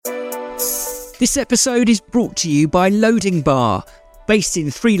This episode is brought to you by Loading Bar. Based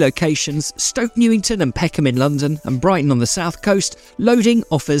in 3 locations, Stoke Newington and Peckham in London and Brighton on the south coast, Loading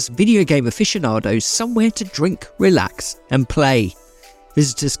offers video game aficionados somewhere to drink, relax and play.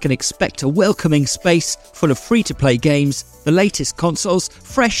 Visitors can expect a welcoming space full of free-to-play games, the latest consoles,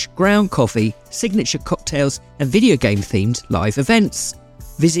 fresh ground coffee, signature cocktails and video game-themed live events.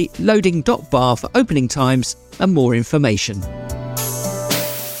 Visit loading.bar for opening times and more information.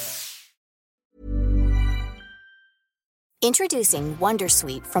 Introducing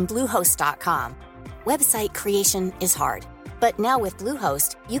Wondersuite from Bluehost.com. Website creation is hard, but now with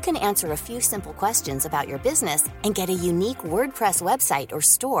Bluehost, you can answer a few simple questions about your business and get a unique WordPress website or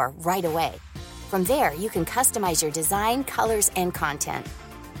store right away. From there, you can customize your design, colors, and content.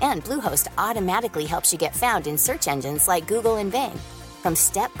 And Bluehost automatically helps you get found in search engines like Google and Bing. From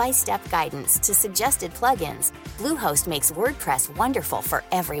step-by-step guidance to suggested plugins, Bluehost makes WordPress wonderful for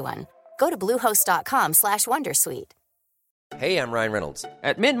everyone. Go to bluehost.com/wondersuite. Hey, I'm Ryan Reynolds.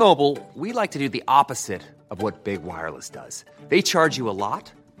 At Mint Mobile, we like to do the opposite of what Big Wireless does. They charge you a lot,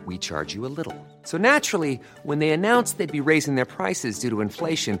 we charge you a little. So naturally, when they announced they'd be raising their prices due to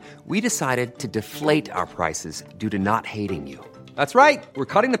inflation, we decided to deflate our prices due to not hating you. That's right. We're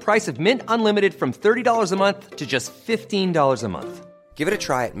cutting the price of Mint Unlimited from $30 a month to just $15 a month. Give it a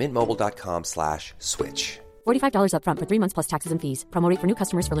try at mintmobile.com/switch. $45 up front for 3 months plus taxes and fees. Promo rate for new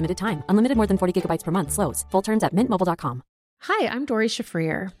customers for limited time. Unlimited more than 40 gigabytes per month. Slows full terms at mintmobile.com. Hi, I'm Dori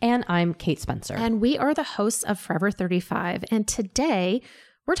Shafrir. And I'm Kate Spencer. And we are the hosts of Forever 35. And today,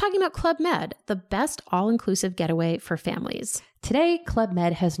 we're talking about Club Med, the best all-inclusive getaway for families. Today, Club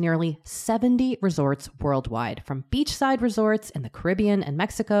Med has nearly 70 resorts worldwide, from beachside resorts in the Caribbean and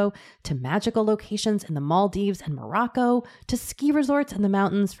Mexico, to magical locations in the Maldives and Morocco, to ski resorts in the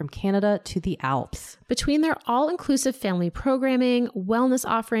mountains from Canada to the Alps. Between their all-inclusive family programming, wellness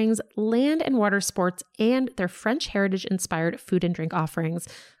offerings, land and water sports, and their French heritage-inspired food and drink offerings,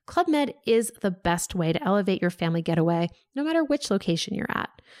 Club Med is the best way to elevate your family getaway, no matter which location you're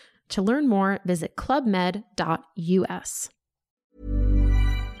at. To learn more, visit clubmed.us.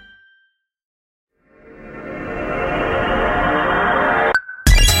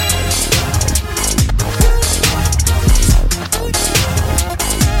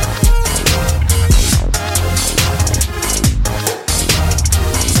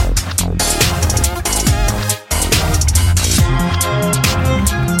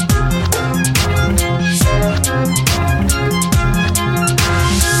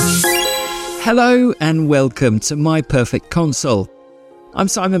 Hello and welcome to My Perfect Console. I'm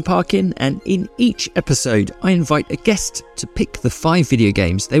Simon Parkin, and in each episode I invite a guest to pick the 5 video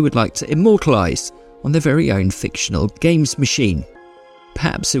games they would like to immortalise on their very own fictional games machine.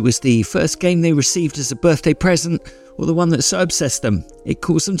 Perhaps it was the first game they received as a birthday present, or the one that so obsessed them it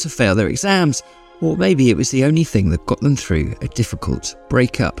caused them to fail their exams, or maybe it was the only thing that got them through a difficult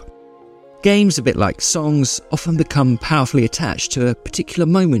breakup. Games, a bit like songs, often become powerfully attached to a particular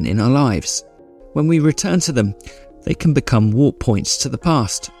moment in our lives. When we return to them, they can become warp points to the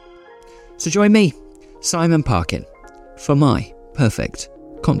past. So join me, Simon Parkin, for My Perfect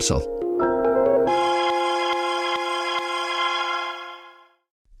Console.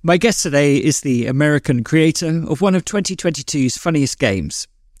 My guest today is the American creator of one of 2022's funniest games.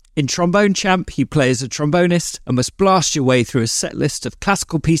 In Trombone Champ, you play as a trombonist and must blast your way through a set list of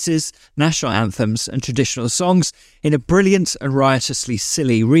classical pieces, national anthems and traditional songs in a brilliant and riotously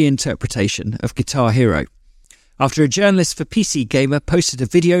silly reinterpretation of Guitar Hero. After a journalist for PC Gamer posted a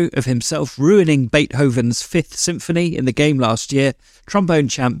video of himself ruining Beethoven's Fifth Symphony in the game last year, Trombone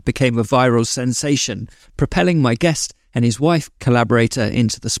Champ became a viral sensation, propelling my guest and his wife collaborator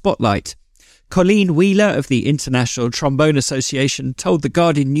into the spotlight. Colleen Wheeler of the International Trombone Association told the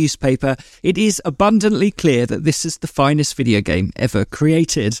Guardian newspaper, "It is abundantly clear that this is the finest video game ever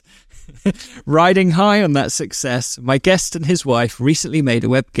created." Riding high on that success, my guest and his wife recently made a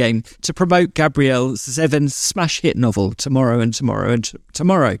web game to promote Gabrielle Zevin's smash hit novel Tomorrow and Tomorrow and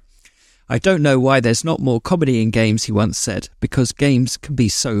Tomorrow. "I don't know why there's not more comedy in games," he once said, "because games can be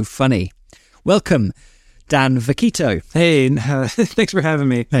so funny." Welcome, Dan Vecchitto. Hey, thanks for having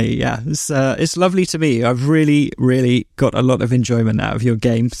me. Hey, yeah, it's lovely to meet you. I've really got a lot of enjoyment out of your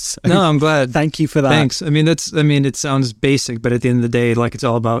games. No, I'm glad. Thank you for that. Thanks. I mean, it sounds basic, but at the end of the day, like, it's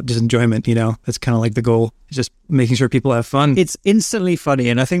all about just enjoyment, you know? That's kind of like the goal. It's just making sure people have fun. It's instantly funny,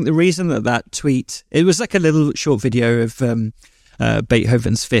 and I think the reason that tweet, it was like a little short video of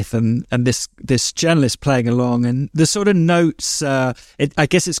Beethoven's Fifth, and this journalist playing along, and the sort of notes, I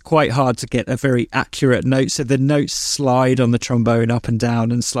guess it's quite hard to get a very accurate note, so the notes slide on the trombone up and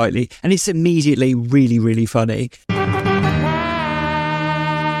down and slightly, and it's immediately really, really funny.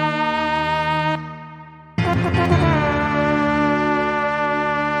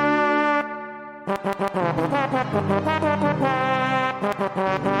 You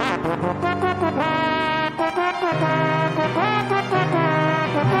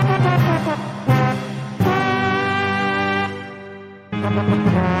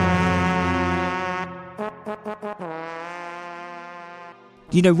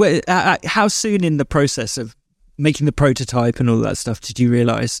know, how soon in the process of making the prototype and all that stuff did you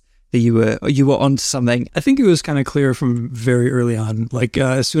realize that you were onto something? I think it was kind of clear from very early on. Like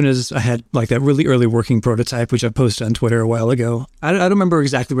as soon as I had like that really early working prototype, which I posted on Twitter a while ago. I don't remember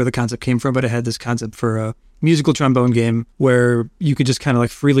exactly where the concept came from, but I had this concept for a musical trombone game where you could just kind of like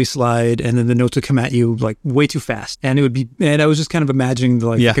freely slide and then the notes would come at you like way too fast. And I was just kind of imagining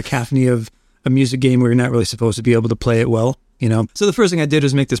the cacophony of a music game where you're not really supposed to be able to play it well, you know? So the first thing I did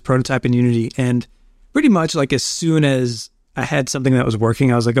was make this prototype in Unity, and pretty much like as soon as I had something that was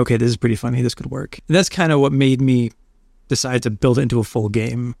working, I was like, okay, this is pretty funny. This could work. And that's kind of what made me decide to build it into a full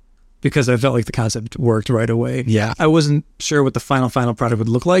game, because I felt like the concept worked right away. Yeah. I wasn't sure what the final product would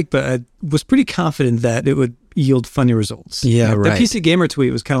look like, but I was pretty confident that it would yield funny results. Yeah, right. The PC Gamer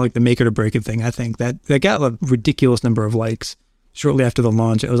tweet was kind of like the make it or break it thing, I think. That got a ridiculous number of likes shortly after the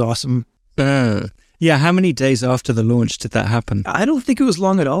launch. It was awesome. Yeah, how many days after the launch did that happen? I don't think it was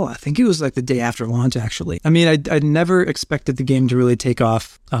long at all. I think it was like the day after launch, actually. I mean, I never expected the game to really take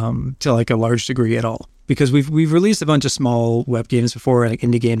off to like a large degree at all, because we've released a bunch of small web games before, like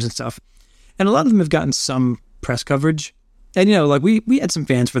indie games and stuff, and a lot of them have gotten some press coverage. And, you know, like we had some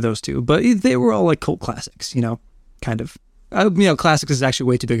fans for those too, but they were all like cult classics, you know, kind of. Classics is actually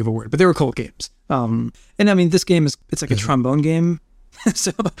way too big of a word, but they were cult games. And I mean, this game it's like a trombone game.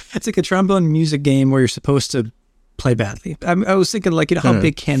 So it's like a trombone music game where you're supposed to play badly. I was thinking, like, you know, how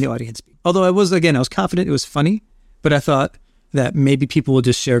big can the audience be? Although I was confident it was funny, but I thought that maybe people would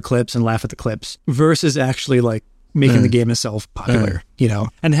just share clips and laugh at the clips versus actually like making the game itself popular, you know?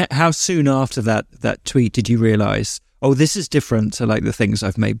 And how soon after that tweet did you realize, oh, this is different to like the things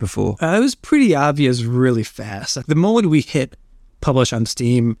I've made before? It was pretty obvious really fast. Like, the moment we hit publish on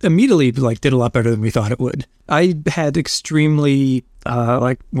Steam, immediately like did a lot better than we thought it would. I had extremely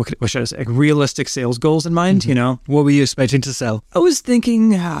what should I say, like realistic sales goals in mind, you know? What were you expecting to sell? I was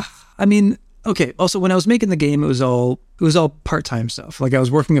thinking, okay, also when I was making the game, it was all part-time stuff. Like I was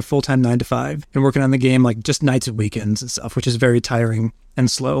working a full-time 9 to 5 and working on the game like just nights and weekends and stuff, which is very tiring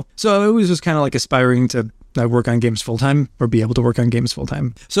and slow. So I always was kind of like aspiring to work on games full-time or be able to work on games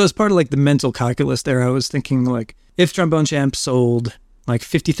full-time. So as part of like the mental calculus there, I was thinking like, if Trombone Champ sold like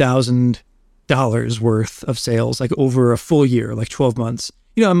 $50,000 worth of sales, like over a full year, like 12 months,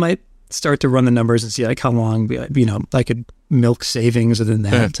 you know, I might start to run the numbers and see like how long, you know, I could milk savings within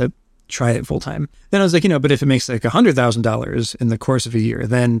that to try it full time. Then I was like, you know, but if it makes like $100,000 in the course of a year,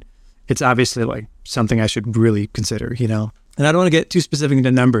 then it's obviously like something I should really consider, you know? And I don't want to get too specific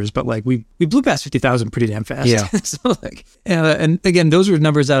into numbers, but like we blew past 50,000 pretty damn fast. Yeah. So like, and again, those were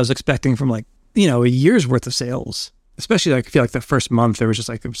numbers I was expecting from like, you know, a year's worth of sales. Especially like I feel like the first month there was just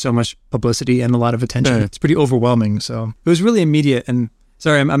like so much publicity and a lot of attention. It's pretty overwhelming. So it was really immediate. And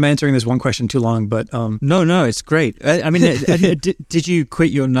sorry, I'm answering this one question too long, but no, it's great. I mean, did you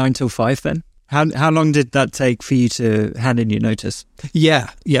quit your 9 till 5 then? How long did that take for you to hand in your notice?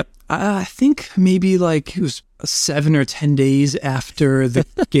 Yeah, yep. I think maybe like it was 7 or 10 days after the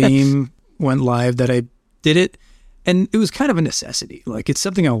game went live that I did it. And it was kind of a necessity. Like, it's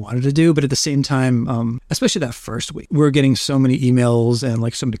something I wanted to do, but at the same time, especially that first week, we were getting so many emails and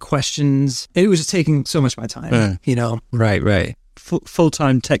like so many questions. It was just taking so much of my time, you know? Right.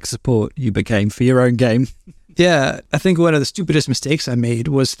 Full-time tech support you became for your own game. Yeah, I think one of the stupidest mistakes I made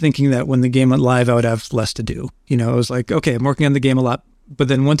was thinking that when the game went live, I would have less to do. You know, I was like, okay, I'm working on the game a lot, but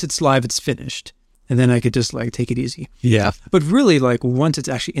then once it's live, it's finished. And then I could just like take it easy. Yeah. But really, like once it's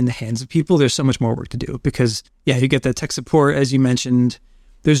actually in the hands of people, there's so much more work to do because, yeah, you get that tech support, as you mentioned.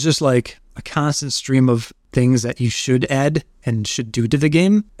 There's just like a constant stream of things that you should add and should do to the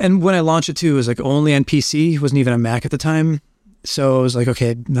game. And when I launched it too, it was like only on PC. It wasn't even on Mac at the time. So I was like,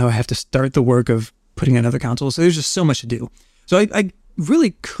 okay, now I have to start the work of putting on other consoles. So there's just so much to do. So I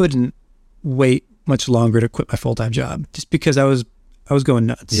really couldn't wait much longer to quit my full-time job just because I was going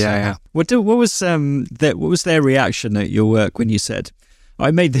nuts. Yeah. What was their reaction at your work when you said,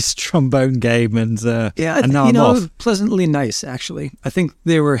 I made this trombone game and now I'm off? Pleasantly nice, actually. I think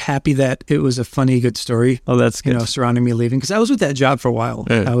they were happy that it was a funny, good story. Oh, that's good. You know, surrounding me leaving. Because I was with that job for a while.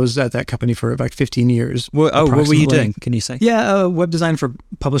 I was at that company for like 15 years. What were you doing? Can you say? Yeah, web design for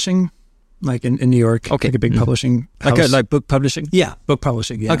publishing, like in New York. Okay. Like a big publishing house. Like book publishing? Yeah, book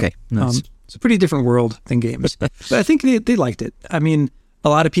publishing, yeah. Okay, nice. It's a pretty different world than games. But I think they liked it. I mean, a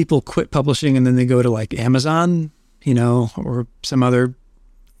lot of people quit publishing and then they go to like Amazon, you know, or some other,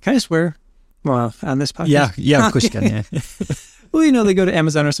 can I swear? Well, on this podcast? Yeah, of course you can, yeah. Well, you know, they go to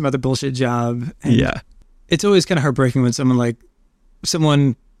Amazon or some other bullshit job. And Yeah. it's always kind of heartbreaking when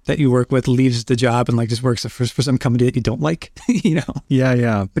someone that you work with leaves the job and like just works for some company that you don't like, you know?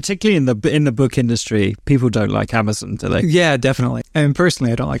 Yeah. Particularly in the book industry, people don't like Amazon, do they? Yeah, definitely. And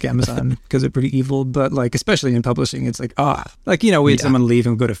personally, I don't like Amazon because they're pretty evil, but like, especially in publishing, it's like, we had someone leave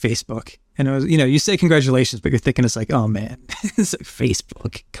and go to Facebook. And it was, you know, you say congratulations, but you're thinking it's like, oh man, it's like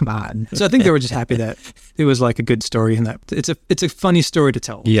Facebook, come on. So I think they were just happy that it was like a good story and that it's a funny story to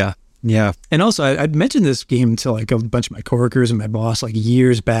tell. Yeah. And also, I'd mentioned this game to like a bunch of my coworkers and my boss like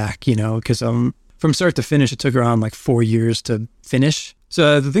years back, you know, because from start to finish, it took around like 4 years to finish.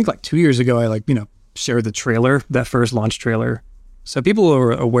 So I think like 2 years ago, I shared the trailer, that first launch trailer. So people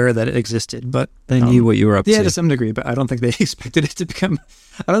were aware that it existed, but they knew what you were up to. Yeah, to some degree, but I don't think they expected it to become.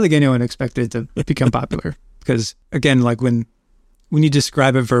 I don't think anyone expected it to become popular because again, like when you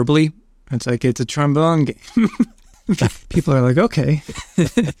describe it verbally, it's like it's a trombone game. People are like, okay,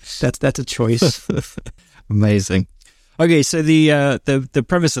 that's a choice. Amazing. Okay, so the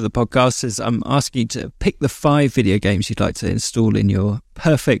premise of the podcast is I'm asking you to pick the 5 video games you'd like to install in your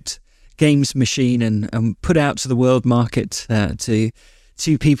perfect games machine and put out to the world market to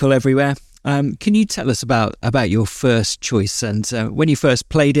people everywhere. Can you tell us about your first choice and when you first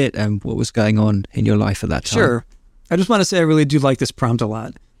played it and what was going on in your life at that time? Sure. I just want to say I really do like this prompt a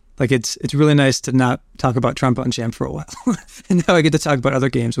lot. Like it's really nice to not talk about Trombone Champ for a while. And now I get to talk about other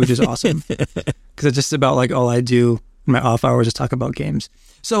games, which is awesome. Because it's just about like all I do in my off hours is talk about games.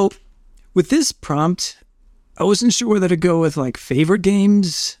 So with this prompt, I wasn't sure whether to go with like favorite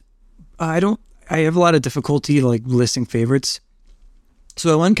games. I have a lot of difficulty like listing favorites.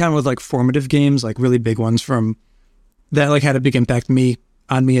 So I went kind of with like formative games, like really big ones from that like had a big impact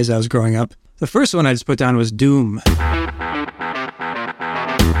on me as I was growing up. The first one I just put down was Doom.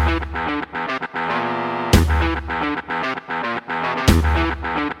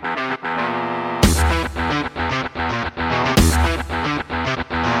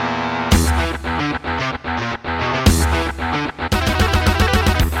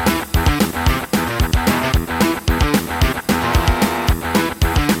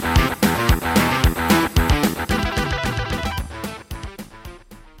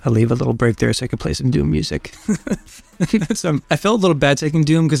 I'll leave a little break there so I could play some Doom music. So I felt a little bad taking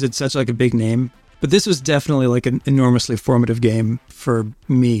Doom because it's such like a big name, but this was definitely like an enormously formative game for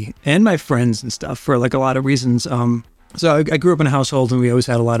me and my friends and stuff for like a lot of reasons. So I grew up in a household and we always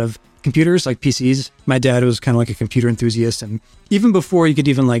had a lot of computers, like PCs. My dad was kind of like a computer enthusiast, and even before you could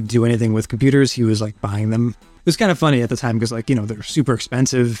even like do anything with computers, he was like buying them. It was kind of funny at the time because like, you know, they're super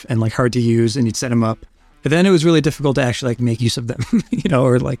expensive and like hard to use, and you'd set them up. But then it was really difficult to actually like make use of them, you know,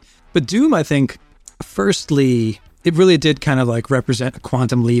 or like, but Doom, I think, firstly, it really did kind of like represent a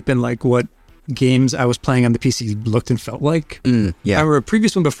quantum leap in like what games I was playing on the PC looked and felt like. Yeah. I remember a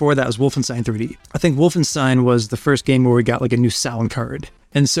previous one before that was Wolfenstein 3D. I think Wolfenstein was the first game where we got like a new sound card.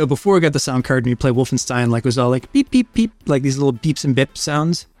 And so before we got the sound card and you play Wolfenstein, like it was all like beep, beep, beep, like these little beeps and bips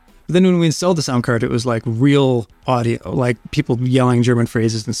sounds. But then when we installed the sound card, it was like real audio, like people yelling German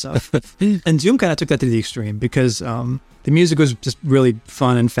phrases and stuff. And Doom kind of took that to the extreme because the music was just really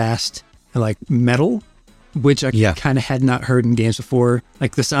fun and fast and like metal, which I kind of had not heard in games before.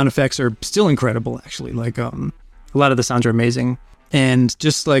 Like the sound effects are still incredible, actually. Like a lot of the sounds are amazing. And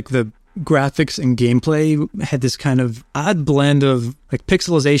just like the graphics and gameplay had this kind of odd blend of like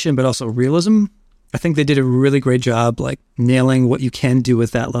pixelization, but also realism. I think they did a really great job, like nailing what you can do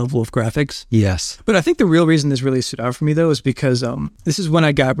with that level of graphics. Yes. But I think the real reason this really stood out for me, though, is because this is when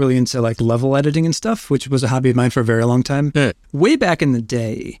I got really into like level editing and stuff, which was a hobby of mine for a very long time. Way back in the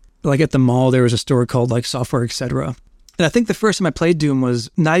day, like at the mall, there was a store called like Software Etc. And I think the first time I played Doom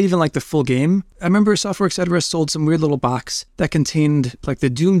was not even like the full game. I remember Software Etc. sold some weird little box that contained like the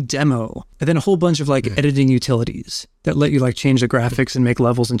Doom demo and then a whole bunch of like editing utilities that let you like change the graphics and make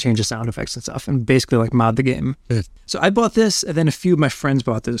levels and change the sound effects and stuff and basically like mod the game. So I bought this and then a few of my friends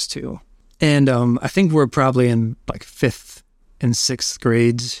bought this too. And I think we're probably in like 5th and 6th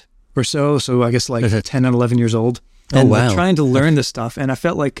grades or so. So I guess like 10 and 11 years old. And we're trying to learn this stuff. And I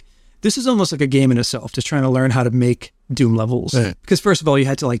felt like this is almost like a game in itself, just trying to learn how to make Doom levels. Because first of all, you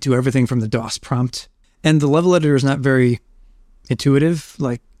had to like do everything from the DOS prompt. And the level editor is not very intuitive.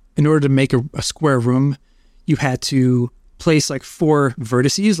 Like in order to make a square room, you had to place like 4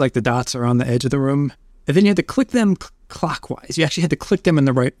 vertices, like the dots are on the edge of the room. And then you had to click them clockwise. You actually had to click them in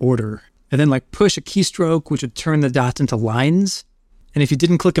the right order. And then like push a keystroke, which would turn the dots into lines. And if you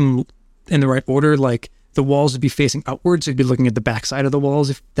didn't click them in the right order, like the walls would be facing outwards. So you'd be looking at the back side of the walls,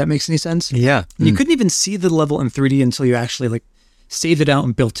 if that makes any sense. Yeah. You couldn't even see the level in 3D until you actually like saved it out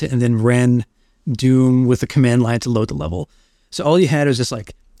and built it, and then ran Doom with a command line to load the level. So all you had was this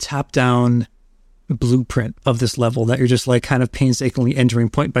like top-down blueprint of this level that you're just like kind of painstakingly entering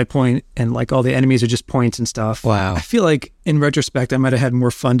point by point, and like all the enemies are just points and stuff. Wow. I feel like in retrospect I might have had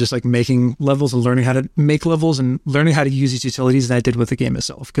more fun just like making levels and learning how to make levels and learning how to use these utilities than I did with the game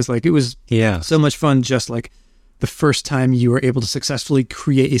itself, because like it was so much fun just like the first time you were able to successfully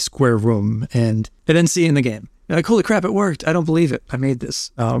create a square room and then see it in the game. You're like, holy crap, it worked. I don't believe it. I made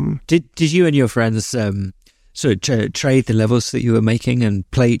this. Did you and your friends sort of trade the levels that you were making and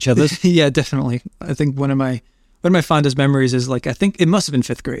play each other's? Yeah, definitely. I think one of my fondest memories is like, I think it must have been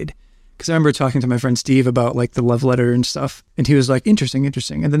 5th grade, because I remember talking to my friend Steve about like the level editor and stuff, and he was like, interesting.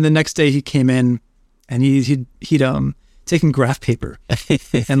 And then the next day he came in and he'd taken graph paper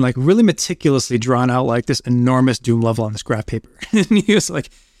and like really meticulously drawn out like this enormous Doom level on this graph paper. And he was like,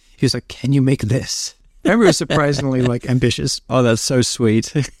 can you make this? I remember it was surprisingly like ambitious. Oh, that's so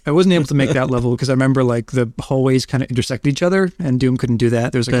sweet. I wasn't able to make that level because I remember like the hallways kind of intersected each other, and Doom couldn't do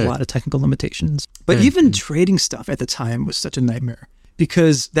that. There was like a lot of technical limitations. But even trading stuff at the time was such a nightmare,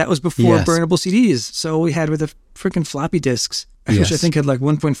 because that was before burnable CDs. So we had with the freaking floppy disks, which I think had like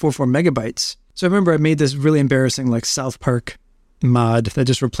 1.44 megabytes. So I remember I made this really embarrassing like South Park mod that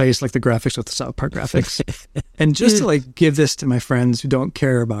just replaced like the graphics with the South Park graphics. And just to like give this to my friends who don't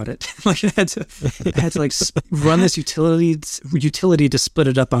care about it, like I had to like run this utility to split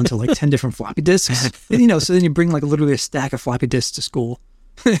it up onto like 10 different floppy disks. And, so then you bring like literally a stack of floppy disks to school.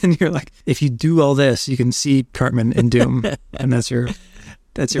 And you're like, if you do all this, you can see Cartman in Doom, and that's your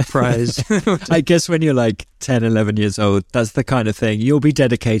prize. I guess when you're like 10, 11 years old, that's the kind of thing. You'll be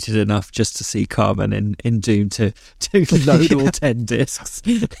dedicated enough just to see Cartman in Doom to load all 10 discs.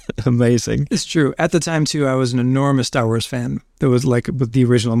 Amazing. It's true. At the time, too, I was an enormous Star Wars fan. That was like with the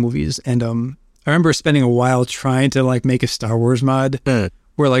original movies. And I remember spending a while trying to like make a Star Wars mod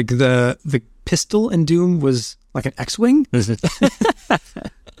where like the pistol in Doom was like an X-Wing.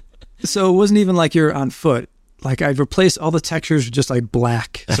 So it wasn't even like you're on foot. Like I'd replace all the textures with just like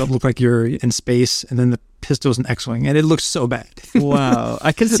black, so it looked like you're in space, and then the pistol's an X-Wing, and it looked so bad. Wow.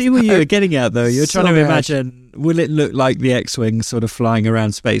 I can see what you were getting at, though. You're trying to imagine, will it look like the X-Wing sort of flying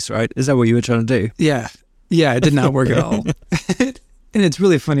around space, right? Is that what you were trying to do? Yeah, it did not work at all. And it's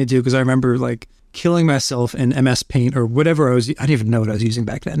really funny, too, because I remember like killing myself in MS Paint or whatever I didn't even know what I was using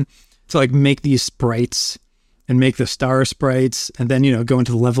back then, to like make these sprites and make the star sprites, and then, go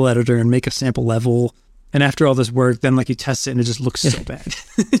into the level editor and make a sample level. And after all this work, then like you test it and it just looks so bad.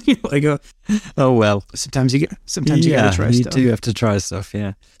 You're like, oh well. Sometimes you gotta try stuff. You do have to try stuff,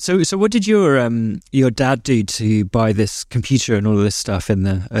 yeah. So what did your dad do to buy this computer and all of this stuff in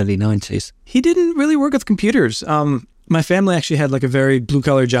the early 90s? He didn't really work with computers. My family actually had like a very blue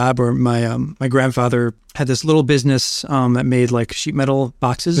collar job, where my grandfather had this little business that made like sheet metal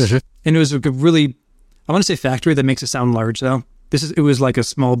boxes, and it was a really, I want to say factory. That makes it sound large though. It was like a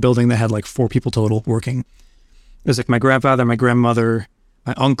small building that had like 4 people total working. It was like my grandfather, my grandmother,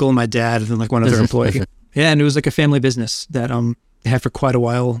 my uncle, my dad, and then like one other employee. Yeah, and it was like a family business that they had for quite a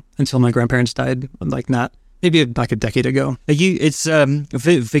while until my grandparents died, maybe like a decade ago. It's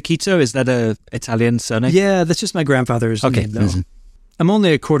Vecchitto, is that a Italian surname? Yeah, that's just my grandfather's name though. I'm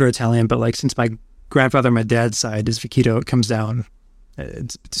only a quarter Italian, but like since my grandfather on my dad's side is Vecchitto, it comes down.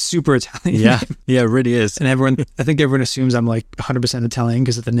 It's super Italian. Yeah, it really is. And I think everyone assumes I'm like 100% Italian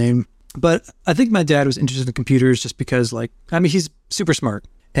because of the name. But I think my dad was interested in computers just because he's super smart,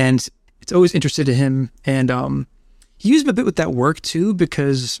 and it's always interested in him. And he used him a bit with that work too,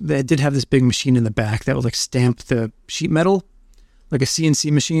 because they did have this big machine in the back that would like stamp the sheet metal, like a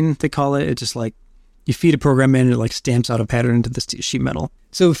CNC machine, they call it. It just like, you feed a program in and it like stamps out a pattern into the sheet metal.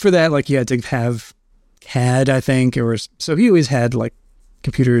 So for that, like you had to have CAD, I think, so he always had like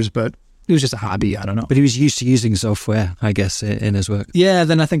computers, but it was just a hobby. I don't know. But he was used to using software, I guess, in his work. Yeah,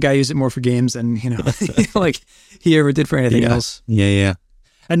 then I think I use it more for games than, like he ever did for anything else. Yeah.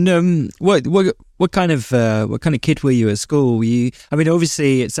 And what kind of kid were you at school? Were you? I mean,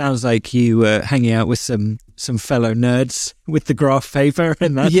 obviously, it sounds like you were hanging out with some fellow nerds with the graph paper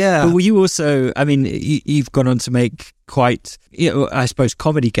and that. Yeah. But were you also? I mean, you've gone on to make quite, I suppose,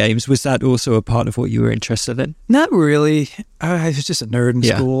 comedy games. Was that also a part of what you were interested in? Not really. I was just a nerd in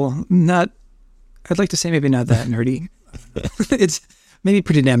school. I'd like to say maybe not that nerdy. It's maybe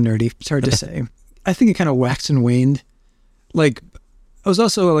pretty damn nerdy. It's hard to say. I think it kind of waxed and waned. Like, I was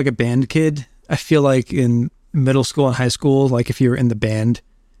also like a band kid. I feel like in middle school and high school, like if you were in the band,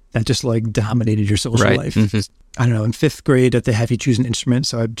 that just like dominated your social life. Mm-hmm. I don't know, in 5th grade they have you choose an instrument,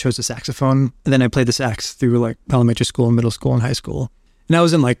 so I chose the saxophone, and then I played the sax through like elementary school, middle school, and high school. And I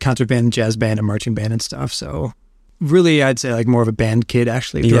was in like concert band, jazz band, and marching band and stuff, so really, I'd say like more of a band kid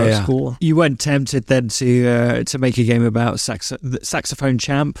actually throughout school. You weren't tempted then to make a game about saxophone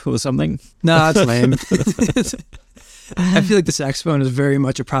champ or something? No, that's lame. I feel like the saxophone is very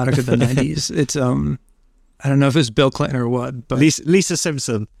much a product of the 90s. It's I don't know if it's Bill Clinton or what, but Lisa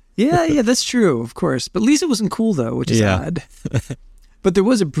Simpson. Yeah, that's true, of course. But Lisa wasn't cool though, which is odd. But there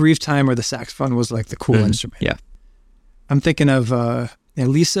was a brief time where the saxophone was like the cool instrument. Yeah. I'm thinking of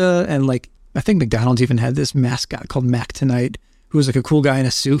Lisa, and like I think McDonald's even had this mascot called Mac Tonight, who was like a cool guy in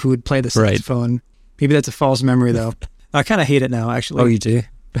a suit who would play the saxophone. Right. Maybe that's a false memory though. I kind of hate it now, actually. Oh, you do?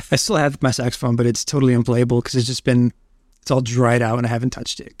 I still have my saxophone, but it's totally unplayable because it's all dried out and I haven't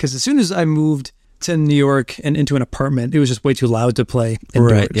touched it. Because as soon as I moved to New York and into an apartment, it was just way too loud to play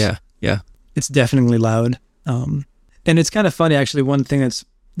indoors. Right, yeah. It's definitely loud. And it's kind of funny, actually. One thing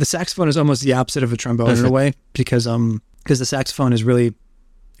the saxophone is almost the opposite of a trombone in a way, because the saxophone is really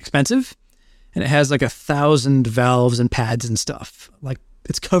expensive and it has like 1,000 valves and pads and stuff. Like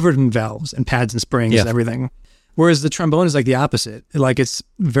it's covered in valves and pads and springs and everything. Whereas the trombone is like the opposite. Like it's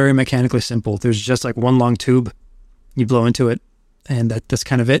very mechanically simple. There's just like one long tube, you blow into it, and that's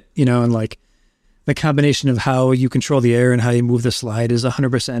kind of it, and like the combination of how you control the air and how you move the slide is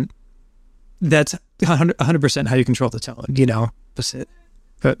 100%. That's 100% how you control the tone, That's it.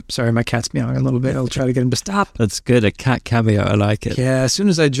 But sorry, my cat's meowing a little bit. I'll try to get him to stop. That's good. A cat cameo. I like it. Yeah, as soon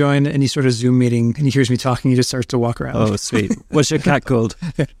as I join any sort of Zoom meeting and he hears me talking, he just starts to walk around. Oh, sweet. What's your cat called?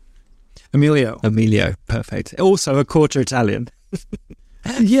 Emilio. Perfect. Also a quarter Italian.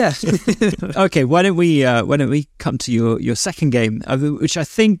 Yeah. Okay, why don't we come to your second game, which I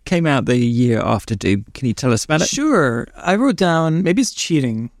think came out the year after Doom. Can you tell us about it? Sure. I wrote down, maybe it's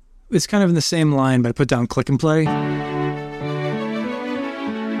cheating. It's kind of in the same line, but I put down Click and Play.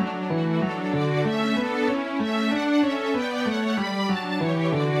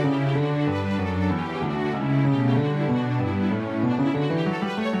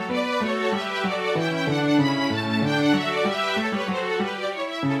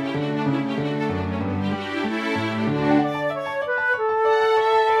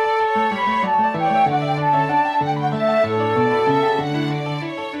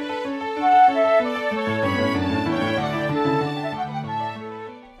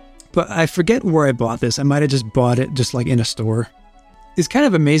 But I forget where I bought this. I might have just bought it just like in a store. It's kind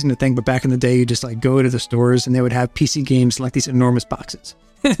of amazing to think, but back in the day, you just like go to the stores and they would have PC games in like these enormous boxes.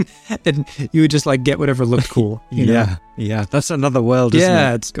 And you would just like get whatever looked cool. You know? Yeah. That's another world, isn't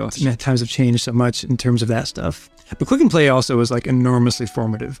it? Yeah, times have changed so much in terms of that stuff. But Click and Play also was like enormously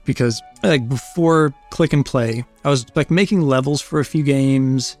formative because like before Click and Play, I was like making levels for a few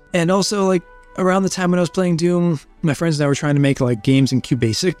games. And also like around the time when I was playing Doom, my friends and I were trying to make like games in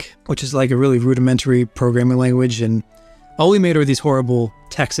QBasic, which is like a really rudimentary programming language. And all we made were these horrible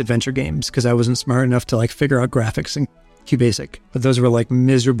text adventure games because I wasn't smart enough to like figure out graphics in QBasic. But those were like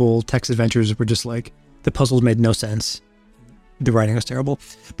miserable text adventures where just like the puzzles made no sense. The writing was terrible.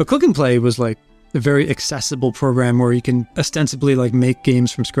 But Click and Play was like a very accessible program where you can ostensibly like make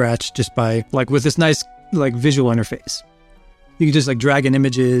games from scratch just by like with this nice like visual interface. You could just like drag in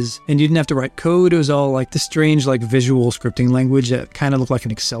images and you didn't have to write code. It was all like this strange like visual scripting language that kind of looked like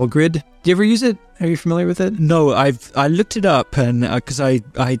an Excel grid. Do you ever use it? Are you familiar with it? No, I looked it up and because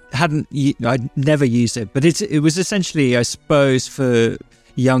I'd never used it, but it was essentially, I suppose, for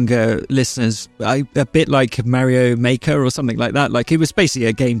younger listeners, a bit like Mario Maker or something like that. Like it was basically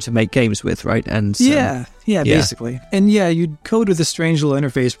a game to make games with, right? And yeah, basically. And yeah, you'd code with a strange little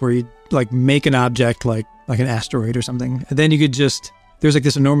interface where you'd like make an object like an asteroid or something. And then you could just, there's like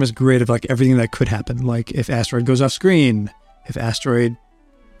this enormous grid of like everything that could happen. Like if asteroid goes off screen, if asteroid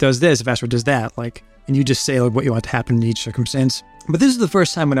does this, if asteroid does that, like, and you just say like what you want to happen in each circumstance. But this is the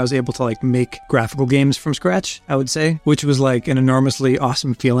first time when I was able to like make graphical games from scratch, I would say, which was like an enormously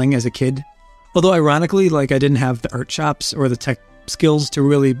awesome feeling as a kid. Although ironically, like I didn't have the art chops or the tech skills to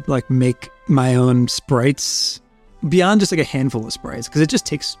really like make my own sprites beyond just like a handful of sprites, because it just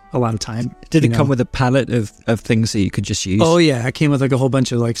takes a lot of time. Did it come with a palette of things that you could just use? Oh yeah, it came with like a whole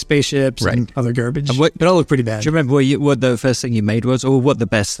bunch of like spaceships and other garbage. And it all looked pretty bad. Do you remember what the first thing you made was, or what the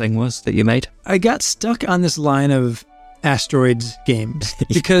best thing was that you made? I got stuck on this line of Asteroids games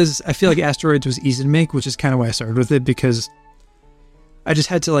because I feel like Asteroids was easy to make, which is kind of why I started with it, because I just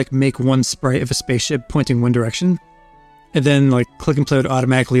had to like make one sprite of a spaceship pointing one direction, and then like Click and Play would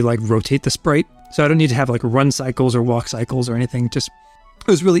automatically like rotate the sprite. So I don't need to have like run cycles or walk cycles or anything. Just it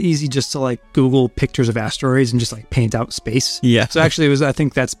was really easy just to like Google pictures of asteroids and just like paint out space. Yeah. So actually I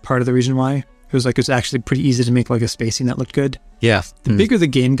think that's part of the reason why It was actually pretty easy to make like a spacing that looked good. Yeah. The bigger the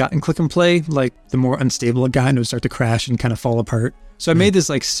game got in click and play, like the more unstable it got and it would start to crash and kind of fall apart. So I made this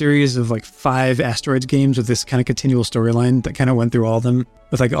like series of like 5 Asteroids games with this kind of continual storyline that kind of went through all of them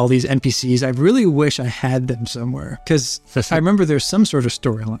with like all these NPCs. I really wish I had them somewhere because I remember there's some sort of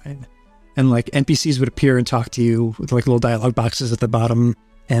storyline and like NPCs would appear and talk to you with like little dialogue boxes at the bottom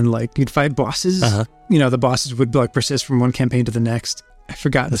and like you'd fight bosses. You know, the bosses would like persist from one campaign to the next. I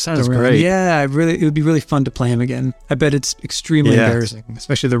forgot. That sounds great. Yeah, it would be really fun to play him again. I bet it's extremely embarrassing,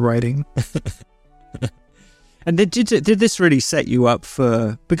 especially the writing. And did this really set you up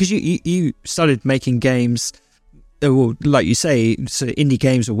for, because you started making games, well, like you say, sort of indie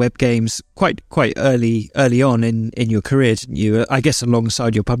games or web games quite early on in your career, didn't you? I guess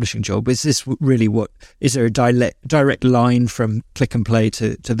alongside your publishing job. Is this really is there a direct line from click and play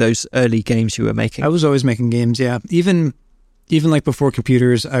to those early games you were making? I was always making games, yeah. Even like before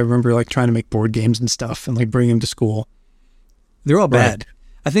computers, I remember like trying to make board games and stuff and like bring them to school. They're all bad. Right.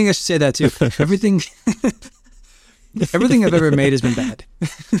 I think I should say that too. Everything I've ever made has been bad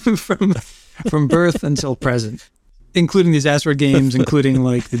from birth until present, including these Asteroid games, including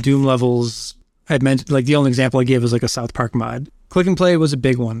like the Doom levels. I'd mentioned like the only example I gave was like a South Park mod. Click and play was a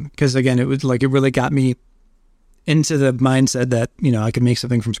big one because again, it really got me into the mindset that, you know, I could make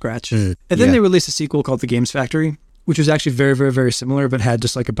something from scratch. And then they released a sequel called The Games Factory, which was actually very, very, very similar, but had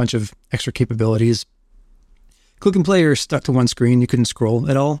just like a bunch of extra capabilities. Click and play, you're stuck to one screen. You couldn't scroll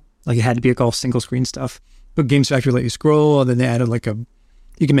at all. Like it had to be like all single screen stuff. But Games Factory let you scroll, and then they added like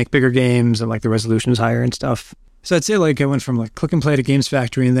you can make bigger games and like the resolution was higher and stuff. So I'd say like I went from like Click and Play to Games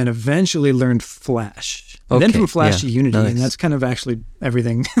Factory and then eventually learned Flash. And then from Flash to Unity, and that's kind of actually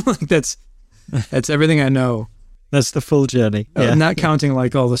everything. Like that's everything I know. That's the full journey. Not counting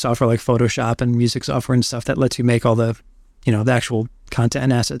like all the software like Photoshop and music software and stuff that lets you make all the, you know, the actual content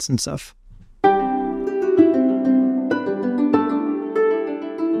and assets and stuff.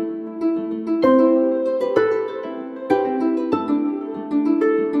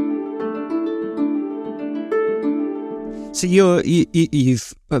 So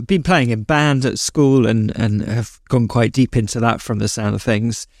you've been playing in band at school and have gone quite deep into that from the sound of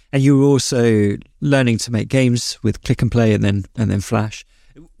things. And you were also learning to make games with Click and Play and then Flash.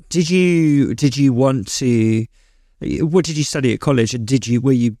 Did you want to? What did you study at college? And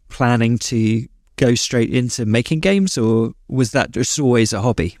were you planning to go straight into making games, or was that just always a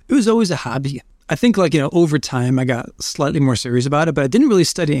hobby? It was always a hobby. I think like, you know, over time I got slightly more serious about it, but I didn't really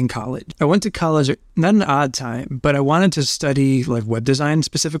study in college. I went to college at not an odd time, but I wanted to study like web design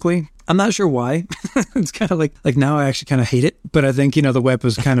specifically. I'm not sure why. It's kind of like now I actually kind of hate it, but I think, you know, the web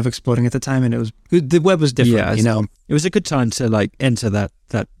was kind of exploding at the time and the web was different, you know. It was a good time to like enter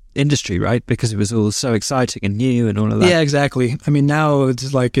that industry, right? Because it was all so exciting and new and all of that. Yeah, exactly. I mean, now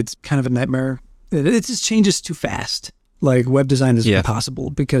it's kind of a nightmare. It just changes too fast. Like web design is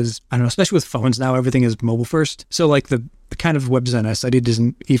impossible because, I don't know, especially with phones now, everything is mobile first. So like the kind of web design I studied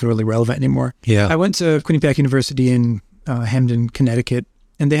isn't even really relevant anymore. Yeah. I went to Quinnipiac University in Hamden, Connecticut,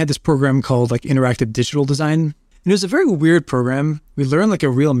 and they had this program called like Interactive Digital Design. And it was a very weird program. We learned like a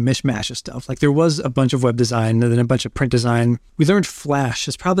real mishmash of stuff. Like there was a bunch of web design and then a bunch of print design. We learned Flash.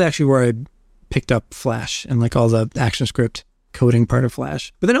 It's probably actually where I picked up Flash and like all the ActionScript coding part of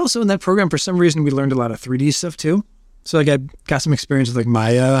Flash. But then also in that program, for some reason, we learned a lot of 3D stuff too. So like I got some experience with like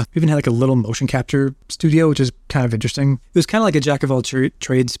Maya. We even had like a little motion capture studio, which is kind of interesting. It was kind of like a jack of all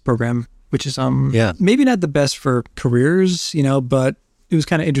trades program, which is maybe not the best for careers, you know, but it was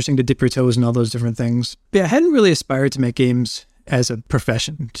kind of interesting to dip your toes in all those different things. But yeah, I hadn't really aspired to make games as a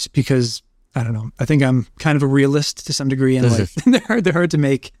profession just because, I don't know, I think I'm kind of a realist to some degree and like they're hard to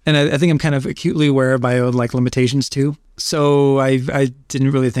make. And I think I'm kind of acutely aware of my own like limitations too. So I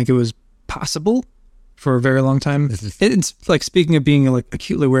didn't really think it was possible for a very long time. It's like, speaking of being like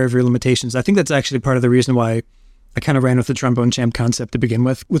acutely aware of your limitations, I think that's actually part of the reason why I kind of ran with the Trombone Champ concept to begin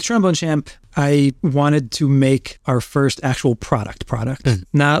with. With Trombone Champ, I wanted to make our first actual product,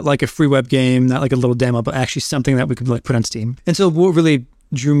 not like a free web game, not like a little demo, but actually something that we could like put on Steam. And so what really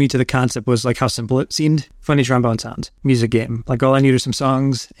drew me to the concept was like how simple it seemed. Funny trombone sounds, music game. Like all I need are some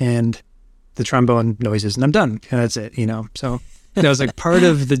songs and the trombone noises and I'm done. And that's it, you know? So that was like part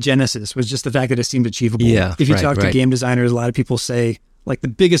of the genesis was just the fact that it seemed achievable. Yeah, if you talk to game designers, a lot of people say like the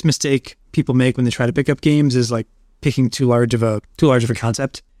biggest mistake people make when they try to pick up games is like picking too large of a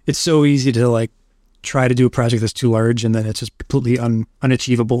concept. It's so easy to like try to do a project that's too large and then it's just completely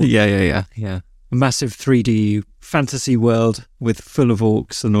unachievable. Yeah. A massive 3D fantasy world with full of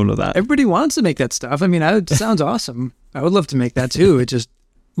orcs and all of that. Everybody wants to make that stuff. I mean, it sounds awesome. I would love to make that too. It just,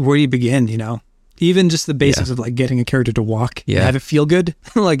 where do you begin, you know? Even just the basics of like getting a character to walk and have it feel good,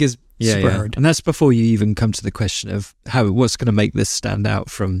 like is super hard. And that's before you even come to the question of what's going to make this stand out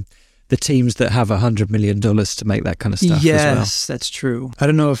from the teams that have $100 million to make that kind of stuff as well. Yes, that's true. I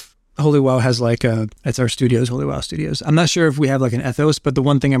don't know if Holy WoW has like it's our studios, Holy WoW Studios. I'm not sure if we have like an ethos, but the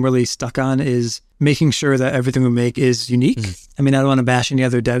one thing I'm really stuck on is making sure that everything we make is unique. I mean, I don't want to bash any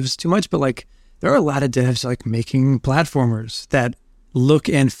other devs too much, but like there are a lot of devs like making platformers that look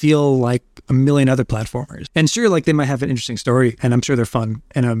and feel like a million other platformers. And sure, like they might have an interesting story and I'm sure they're fun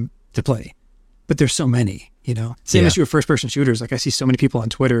and to play, but there's so many, you know? Same issue with first-person shooters. Like I see so many people on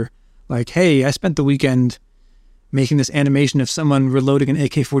Twitter like, hey, I spent the weekend making this animation of someone reloading an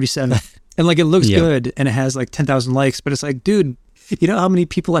AK-47 and like it looks good and it has like 10,000 likes, but it's like, dude, you know how many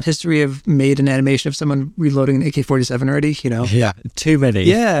people on history have made an animation of someone reloading an AK-47 already, you know? Yeah, too many.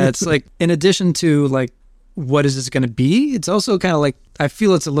 Yeah, it's like, in addition to like, what is this going to be? It's also kind of like, I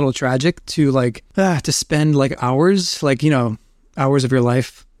feel it's a little tragic to like, to spend like hours, like, you know, hours of your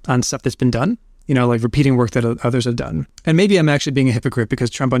life on stuff that's been done, you know, like repeating work that others have done. And maybe I'm actually being a hypocrite because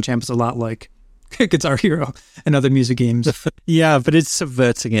Trombone Champ is a lot like Guitar Hero and other music games. Yeah, but it's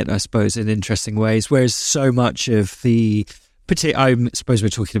subverting it, I suppose, in interesting ways. Whereas so much of the, I suppose we're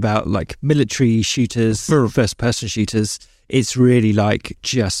talking about like military shooters, first-person shooters, it's really like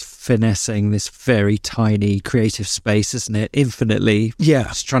just finessing this very tiny creative space, isn't it? Infinitely. Yeah.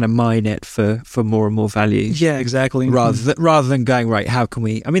 Just trying to mine it for more and more value. Yeah, exactly. Rather than going, right, how can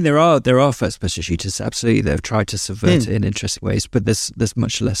we... I mean, there are first-person shooters, absolutely. They've tried to subvert it in interesting ways, but there's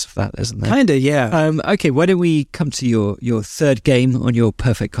much less of that, isn't there? Kind of, yeah. Okay, why don't we come to your third game on your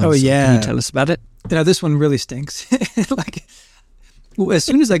perfect console? Oh, yeah. Can you tell us about it? Now, this one really stinks. Like, as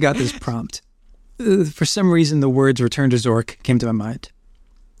soon as I got this prompt, for some reason, the words "Return to Zork" came to my mind.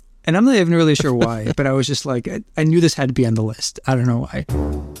 And I'm not even really sure why, but I was just like, I knew this had to be on the list. I don't know why.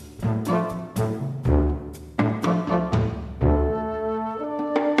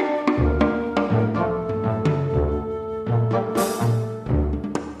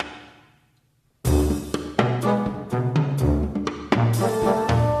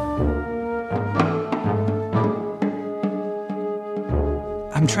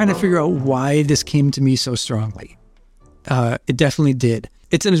 I'm trying to figure out why this came to me so strongly. It definitely did.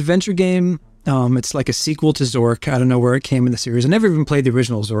 It's an adventure game. It's like a sequel to Zork. I don't know where it came in the series. I never even played the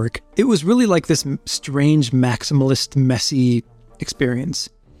original Zork. It was really like this strange, maximalist, messy experience.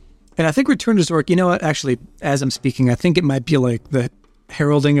 And I think Return to Zork, you know what? Actually, as I'm speaking, I think it might be like the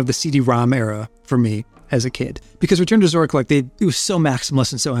heralding of the CD-ROM era for me as a kid. Because Return to Zork, like it was so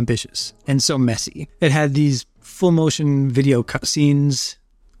maximalist and so ambitious and so messy. It had these full motion video cutscenes,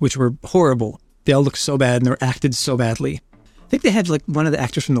 which were horrible. They all looked so bad and they were acted so badly. I think they had like one of the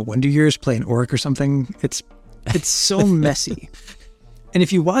actors from the Wonder Years play an orc or something. It's so messy. And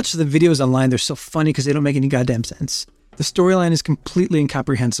if you watch the videos online, they're so funny because they don't make any goddamn sense. The storyline is completely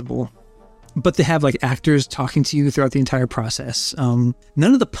incomprehensible, but they have like actors talking to you throughout the entire process. None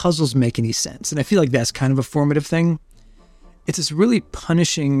of the puzzles make any sense. And I feel like that's kind of a formative thing. It's this really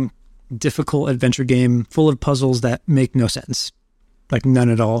punishing, difficult adventure game full of puzzles that make no sense. Like none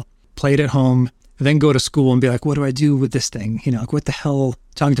at all. Play it at home, then go to school and be like, what do I do with this thing? You know, like what the hell?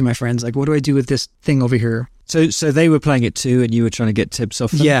 Talking to my friends, like, what do I do with this thing over here? So they were playing it too and you were trying to get tips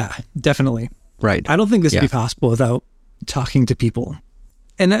off them? Yeah, definitely. Right. I don't think this would be possible without talking to people.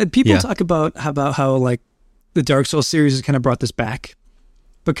 And people talk about how like the Dark Souls series has kind of brought this back,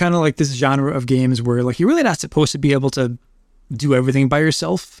 but kind of like this genre of games where like you're really not supposed to be able to do everything by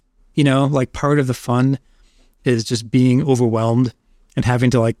yourself. You know, like part of the fun is just being overwhelmed and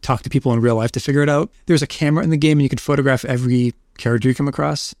having to like talk to people in real life to figure it out. There's a camera in the game and you can photograph every character you come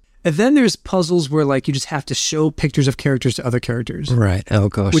across. And then there's puzzles where like you just have to show pictures of characters to other characters. Right. Oh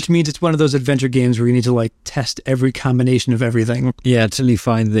gosh. Which means it's one of those adventure games where you need to like test every combination of everything. Yeah, until you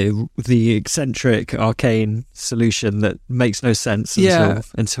find the eccentric arcane solution that makes no sense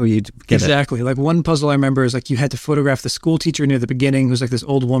until you get it. Exactly. Like one puzzle I remember is like you had to photograph the school teacher near the beginning who's like this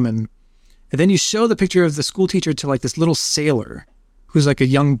old woman. And then you show the picture of the school teacher to like this little sailor who's like a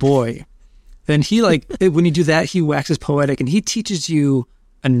young boy. Then he like, when you do that, he waxes poetic and he teaches you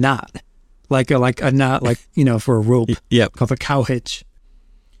a knot, like a knot, like, you know, for a rope, called a cow hitch.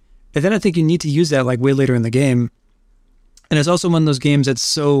 And then I think you need to use that like way later in the game. And it's also one of those games that's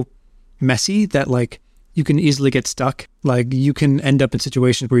so messy that like you can easily get stuck. Like you can end up in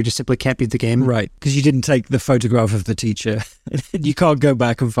situations where you just simply can't beat the game. Right. Because you didn't take the photograph of the teacher. You can't go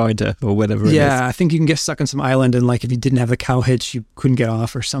back and find her or whatever it is. Yeah, I think you can get stuck on some island and like if you didn't have the cow hitch, you couldn't get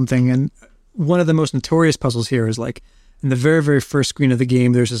off or something. And one of the most notorious puzzles here is like in the very, very first screen of the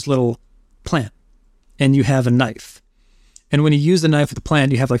game, there's this little plant and you have a knife. And when you use the knife with the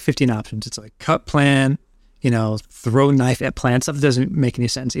plant, you have like 15 options. It's like cut plant, throw knife at plants. Stuff that doesn't make any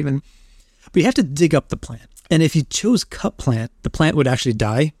sense even. But you have to dig up the plant. And if you chose cut plant, the plant would actually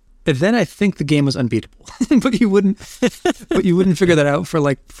die. And then I think the game was unbeatable. but you wouldn't figure that out for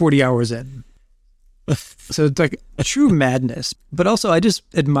like 40 hours in. So it's like a true madness. But also I just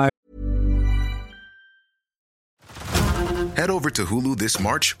admire. Head over to Hulu this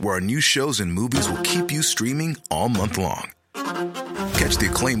March, where our new shows and movies will keep you streaming all month long. Catch the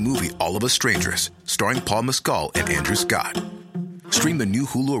acclaimed movie All of Us Strangers, starring Paul Mescal and Andrew Scott. Stream the new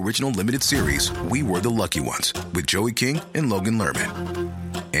Hulu original limited series We Were the Lucky Ones with Joey King and Logan Lerman.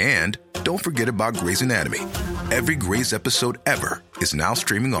 And don't forget about Grey's Anatomy. Every Grey's episode ever is now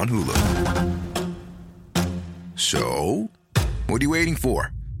streaming on Hulu. So, what are you waiting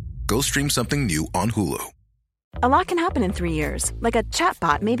for? Go stream something new on Hulu. A lot can happen in 3 years, like a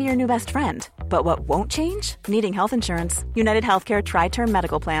chatbot may be your new best friend. But what won't change? Needing health insurance. United Healthcare Tri-Term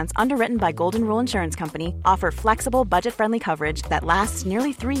Medical Plans, underwritten by Golden Rule Insurance Company, offer flexible, budget-friendly coverage that lasts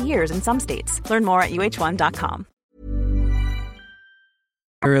nearly 3 years in some states. Learn more at uh1.com.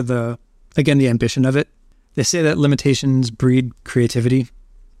 The ambition of it. They say that limitations breed creativity.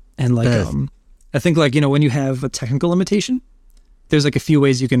 And I think when you have a technical limitation, there's like a few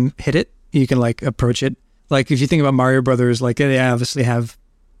ways you can hit it. You can like approach it. Like if you think about Mario Brothers, like they obviously have,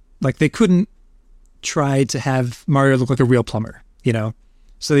 like they couldn't try to have Mario look like a real plumber,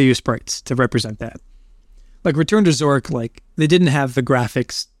 so they use sprites to represent that. Like Return to Zork, like they didn't have the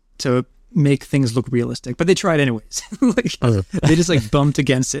graphics to make things look realistic, but they tried anyways. They just like bumped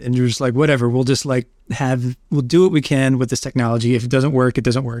against it and you're just like, whatever, we'll just like we'll do what we can with this technology. If it doesn't work, it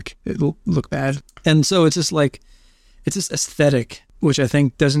doesn't work. It'll look bad. And so it's just like, it's this aesthetic, which I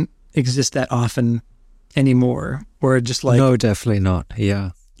think doesn't exist that often anymore, where it just like... No, definitely not.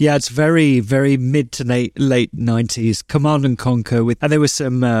 Yeah, it's very, very mid to late 90s. Command and Conquer and there was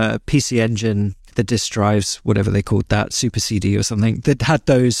some PC Engine, the disk drives, whatever they called that, Super CD or something, that had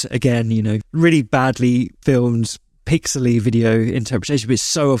those again, really badly filmed, pixely video interpretation. But it's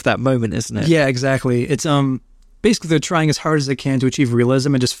so of that moment, isn't it? Yeah, exactly. It's basically they're trying as hard as they can to achieve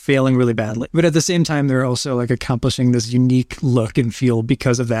realism and just failing really badly. But at the same time, they're also like accomplishing this unique look and feel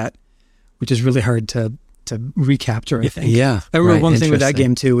because of that, which is really hard to recapture, I think. Yeah. I remember one thing with that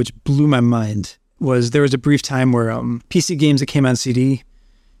game too, which blew my mind, was there was a brief time where PC games that came on CD,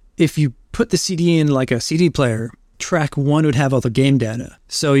 if you put the CD in like a CD player, track one would have all the game data.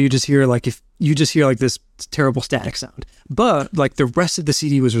 So you just hear like this terrible static sound. But like the rest of the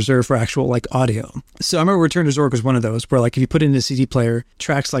CD was reserved for actual like audio. So I remember Return to Zork was one of those where like if you put it in a CD player,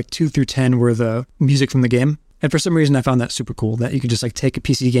 tracks like 2 through 10 were the music from the game. And for some reason, I found that super cool, that you could just like take a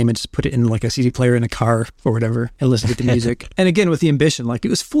PC game and just put it in like a CD player in a car or whatever and listen to the music. And again, with the ambition, like it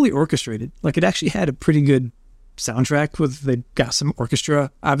was fully orchestrated. Like it actually had a pretty good soundtrack they got some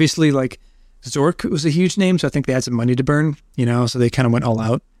orchestra. Obviously, like Zork was a huge name, so I think they had some money to burn, so they kind of went all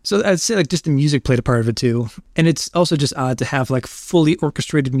out. So I'd say like just the music played a part of it too. And it's also just odd to have like fully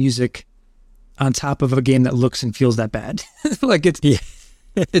orchestrated music on top of a game that looks and feels that bad. Like it's... Yeah.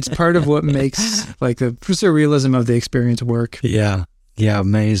 It's part of what makes like the surrealism of the experience work. Yeah,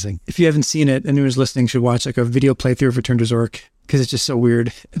 amazing. If you haven't seen it, anyone who's listening should watch like a video playthrough of Return to Zork, because it's just so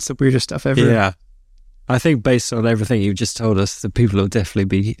weird. It's the weirdest stuff ever. Yeah, I think based on everything you've just told us, the people will definitely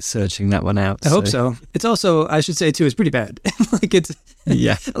be searching that one out. I hope so. It's also, I should say too, it's pretty bad. Like it's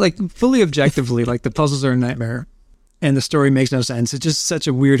like fully objectively, like the puzzles are a nightmare. And the story makes no sense. It's just such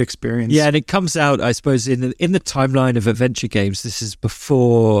a weird experience. Yeah, and it comes out, I suppose, in the timeline of adventure games. This is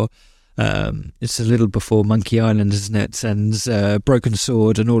before, it's a little before Monkey Island, isn't it? And Broken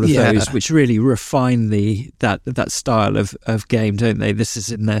Sword and all of those, which really refine that style of game, don't they? This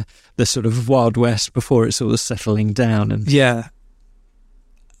is in the sort of Wild West before it's all settling down. And yeah.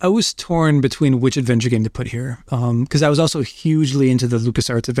 I was torn between which adventure game to put here, because I was also hugely into the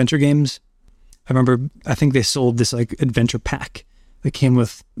LucasArts adventure games. I remember, I think they sold this like adventure pack that came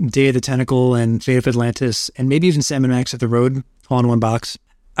with Day of the Tentacle and Fate of Atlantis and maybe even Sam & Max at the Road all in one box.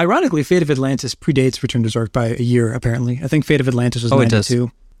 Ironically, Fate of Atlantis predates Return to Zork by a year, apparently. I think Fate of Atlantis was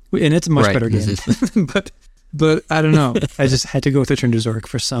 92. And it's a much better game. but I don't know. I just had to go with Return to Zork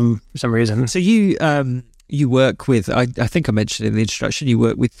for some reason. So you work with, I think I mentioned in the introduction, you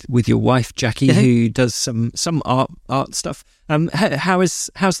work with your wife Jackie, who does some art stuff. How's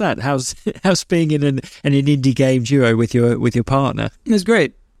that? How's being in an indie game duo with your partner? It's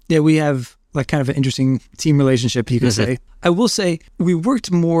great. Yeah, we have like kind of an interesting team relationship, you could say. I will say we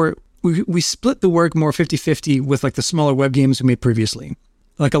worked more. We split the work more 50-50 with like the smaller web games we made previously.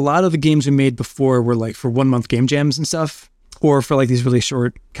 Like a lot of the games we made before were like for 1 month game jams and stuff, or for like these really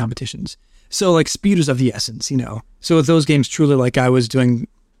short competitions. So like speed was of the essence, So with those games, truly like I was doing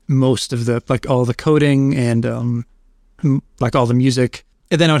most of the, like all the coding and like all the music.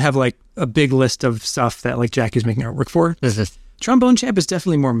 And then I would have like a big list of stuff that like Jackie was making artwork for. Trombone Champ is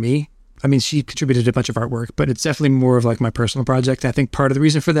definitely more me. I mean, she contributed a bunch of artwork, but it's definitely more of like my personal project. I think part of the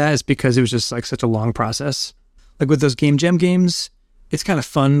reason for that is because it was just like such a long process. Like with those Game Jam games, it's kind of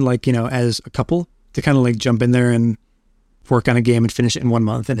fun, like, you know, as a couple to kind of like jump in there and work on a game and finish it in 1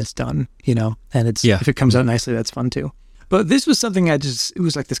 month and it's done, you know, and it's, if it comes out nicely, that's fun too. But this was something it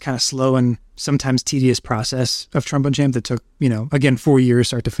was like this kind of slow and sometimes tedious process of Trombone Champ that took, you know, again, 4 years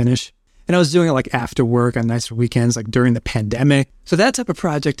start to finish. And I was doing it like after work on nights or weekends, like during the pandemic. So that type of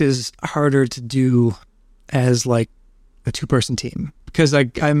project is harder to do as like a 2-person team because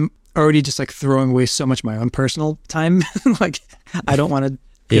like I'm already just like throwing away so much of my own personal time. Like I don't want to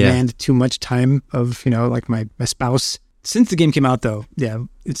demand too much time of, you know, like my spouse. Since the game came out though,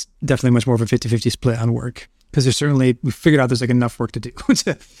 it's definitely much more of a 50-50 split on work. Because we figured out there's like enough work to do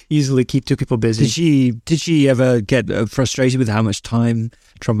to easily keep 2 people busy. Did she ever get frustrated with how much time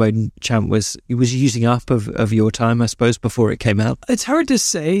Trombone Champ was using up of your time, I suppose, before it came out? It's hard to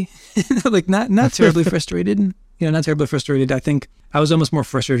say. Like not terribly frustrated. You know, not terribly frustrated. I think I was almost more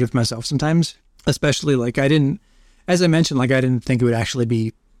frustrated with myself sometimes, especially like as I mentioned, like I didn't think it would actually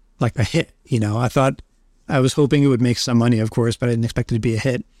be like a hit. You know, I was hoping it would make some money, of course, but I didn't expect it to be a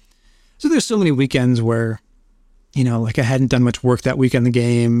hit. So there's so many weekends where, you know, like I hadn't done much work that week on the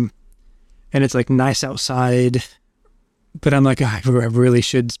game and it's like nice outside, but I'm like, I really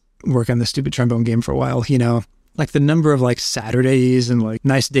should work on this stupid trombone game for a while, you know, like the number of like Saturdays and like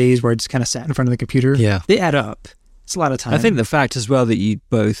nice days where I just kind of sat in front of the computer. Yeah. They add up. It's a lot of time. I think the fact as well that you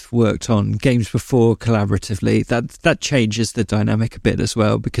both worked on games before collaboratively, that changes the dynamic a bit as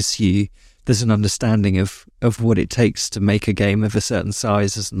well because there's an understanding of what it takes to make a game of a certain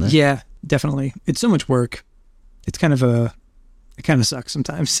size, isn't there? Yeah, definitely. It's so much work. It's kind of sucks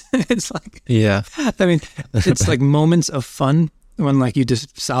sometimes. It's like, I mean, it's like moments of fun when like you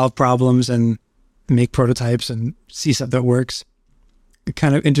just solve problems and make prototypes and see stuff that works.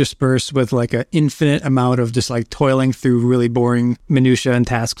 Kind of interspersed with like an infinite amount of just like toiling through really boring minutia and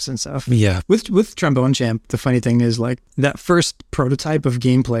tasks and stuff. Yeah. With Trombone Champ, the funny thing is like that first prototype of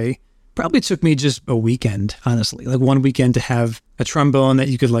gameplay probably took me just a weekend, honestly. Like 1 weekend to have a trombone that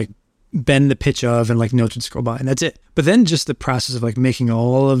you could like bend the pitch of and like notes would scroll by and that's it. But then just the process of like making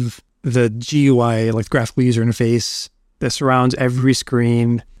all of the GUI, like graphical user interface that surrounds every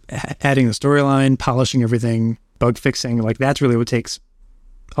screen, adding the storyline, polishing everything, bug fixing, like that's really what takes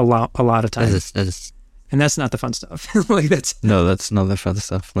a lot of time. And that's not the fun stuff. Like that's not the fun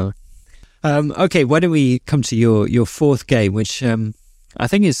stuff. No. Okay, why don't we come to your fourth game, which I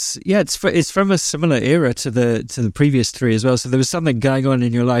think it's from a similar era to the previous 3 as well. So there was something going on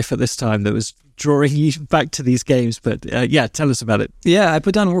in your life at this time that was drawing you back to these games. But tell us about it. Yeah, I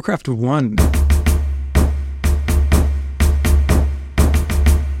put down Warcraft 1.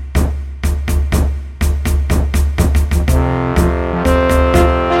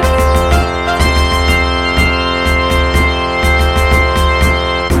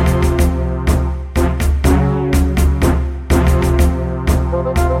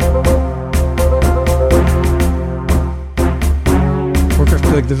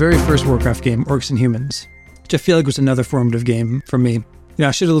 The very first Warcraft game, Orcs and Humans, which I feel like was another formative game for me. You know,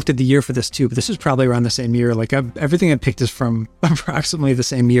 I should have looked at the year for this too, but this was probably around the same year. Like everything I picked is from approximately the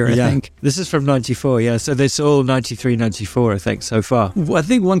same year, I think. This is from 94, so it's all 93, 94, I think, so far. Well, I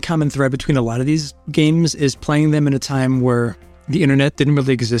think one common thread between a lot of these games is playing them in a time where the internet didn't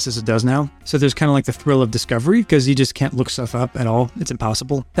really exist as it does now. So there's kind of like the thrill of discovery because you just can't look stuff up at all. It's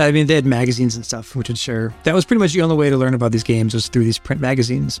impossible. I mean, they had magazines and stuff, which would share. That was pretty much the only way to learn about these games was through these print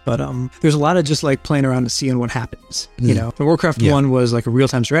magazines. But there's a lot of just like playing around and seeing what happens, you know. And Warcraft 1 was like a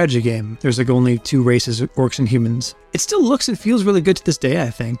real-time strategy game. There's like only 2 races, Orcs and Humans. It still looks and feels really good to this day, I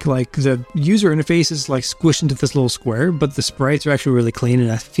think. Like the user interface is like squished into this little square, but the sprites are actually really clean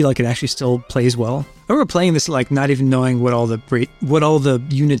and I feel like it actually still plays well. I remember playing this like not even knowing what all the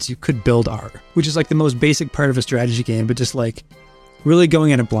units you could build are, which is like the most basic part of a strategy game, but just like really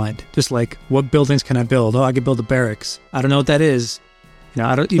going in it blind. Just like, what buildings can I build? Oh, I could build a barracks. I don't know what that is. You know,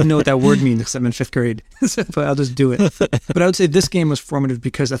 I don't even know what that word means because I'm in 5th grade, but I'll just do it. But I would say this game was formative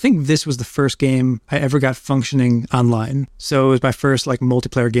because I think this was the first game I ever got functioning online. So it was my first like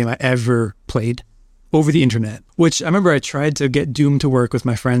multiplayer game I ever played over the internet, which I remember I tried to get Doom to work with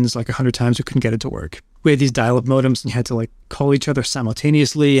my friends like 100 times. We couldn't get it to work. We had these dial-up modems and you had to like call each other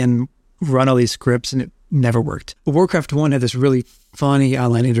simultaneously and run all these scripts and it never worked. But Warcraft 1 had this really funny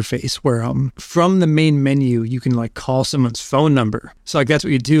online interface where from the main menu, you can like call someone's phone number. So like that's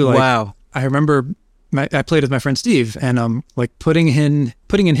what you do. Like, wow. I remember I played with my friend Steve and like putting in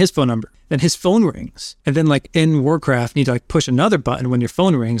putting in his phone number. Then his phone rings. And then like in Warcraft, you need to like push another button when your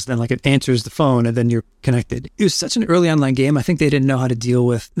phone rings. Then like it answers the phone and then you're connected. It was such an early online game. I think they didn't know how to deal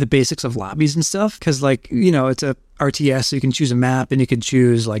with the basics of lobbies and stuff. Cause like, you know, it's a RTS, so you can choose a map and you can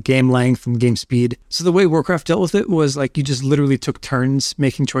choose like game length and game speed. So the way Warcraft dealt with it was like you just literally took turns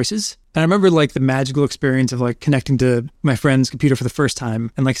making choices. And I remember like the magical experience of like connecting to my friend's computer for the first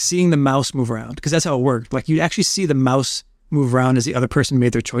time and like seeing the mouse move around, because that's how it worked. Like you'd actually see the mouse move around as the other person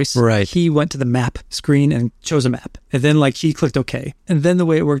made their choice. Right. He went to the map screen and chose a map. And then like he clicked OK. And then the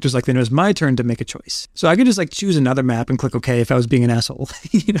way it worked was like then it was my turn to make a choice. So I could just like choose another map and click OK if I was being an asshole,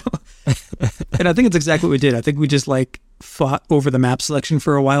 you know? And I think it's exactly what we did. I think we just like fought over the map selection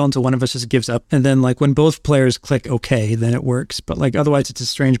for a while until one of us just gives up. And then like when both players click OK, then it works. But like otherwise it's a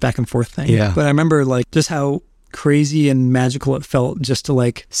strange back and forth thing. Yeah. But I remember like just how crazy and magical it felt just to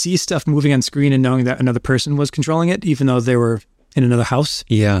like see stuff moving on screen and knowing that another person was controlling it, even though they were in another house.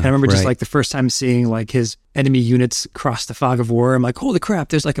 Yeah. And I remember just like the first time seeing like his enemy units cross the fog of war. I'm like, holy crap,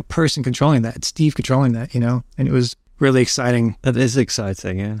 there's like a person controlling that. It's Steve controlling that, you know? And it was really exciting. That is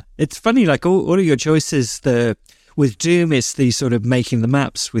exciting, yeah. It's funny, like all of your choices, with Doom, it's the sort of making the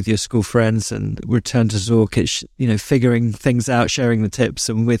maps with your school friends, and Return to Zork, it's, you know, figuring things out, sharing the tips.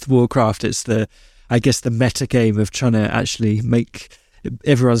 And with Warcraft, it's the meta game of trying to actually make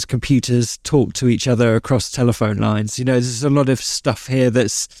everyone's computers talk to each other across telephone lines. You know, there's a lot of stuff here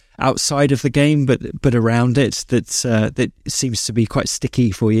that's outside of the game, but around it that seems to be quite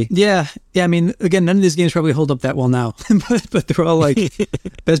sticky for you. Yeah. I mean, again, none of these games probably hold up that well now, but they're all like,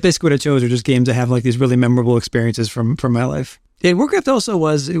 that's basically what I chose, are just games that have like these really memorable experiences from my life. Yeah, Warcraft also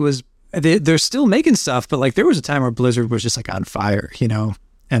they're still making stuff, but like there was a time where Blizzard was just like on fire, you know,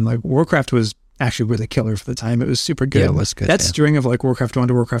 and like Warcraft was actually really killer for the time. It was super good. Yeah, it was good. That string of like Warcraft 1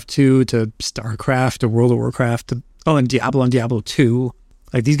 to Warcraft 2 to StarCraft to World of Warcraft and Diablo 2.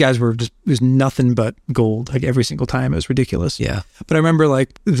 Like these guys it was nothing but gold, like every single time. It was ridiculous. Yeah. But I remember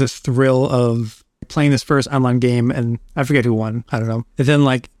like the thrill of playing this first online game, and I forget who won. I don't know. And then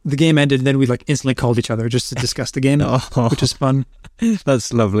like the game ended, and then we like instantly called each other just to discuss the game, which is fun.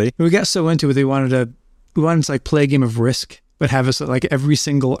 That's lovely. We got so into it, we wanted to like play a game of Risk, but have us like every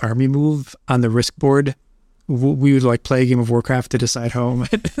single army move on the Risk board. We would like play a game of Warcraft to decide home,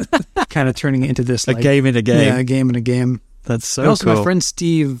 kind of turning it into this a game in a game. Yeah, a game in a game. That's so also, cool. My friend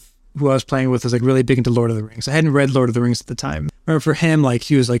Steve, who I was playing with, was like really big into Lord of the Rings. I hadn't read Lord of the Rings at the time. I remember for him, like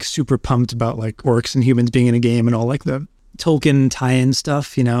he was like super pumped about like orcs and humans being in a game and all like the Tolkien tie-in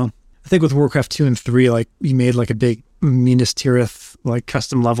stuff, you know. I think with Warcraft 2 and 3, like we made like a big Minas Tirith like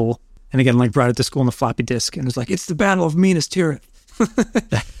custom level, and again like brought it to school on the floppy disk, and it was like, it's the Battle of Minas Tirith.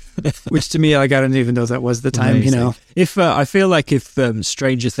 Which to me, like, I didn't even know that was the time. Amazing. You know. If I feel like if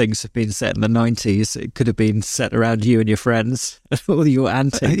Stranger Things had been set in the 90s, it could have been set around you and your friends, all your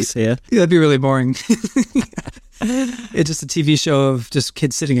antics here. Yeah, that'd be really boring. It's just a TV show of just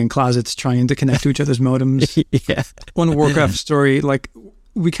kids sitting in closets trying to connect to each other's modems. Yeah. One Warcraft story, like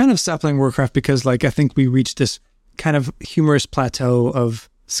we kind of stopped playing Warcraft because like I think we reached this kind of humorous plateau of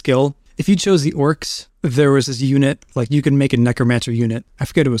skill. If you chose the orcs, there was this unit, like you could make a necromancer unit. I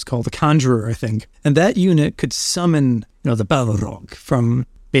forget what it was called, the Conjurer, I think. And that unit could summon, you know, the Balrog from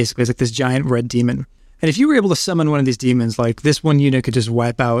basically, it's like this giant red demon. And if you were able to summon one of these demons, like this one unit could just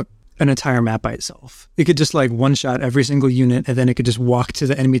wipe out an entire map by itself. It could just like one-shot every single unit, and then it could just walk to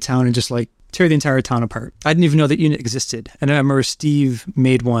the enemy town and just like tear the entire town apart. I didn't even know that unit existed. And I remember Steve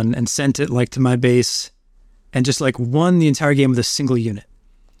made one and sent it like to my base and just like won the entire game with a single unit.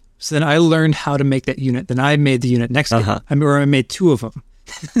 So then I learned how to make that unit. Then I made the unit next game. I made two of them.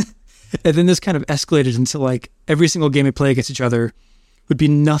 And then this kind of escalated until like every single game we play against each other would be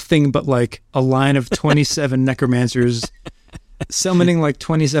nothing but like a line of 27 necromancers summoning like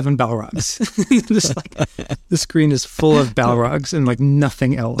 27 Balrogs. Just like the screen is full of Balrogs and like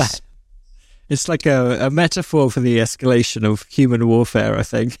nothing else. It's like a metaphor for the escalation of human warfare, I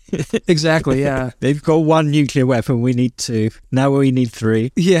think. Exactly, yeah. They've got one nuclear weapon, we need two. Now we need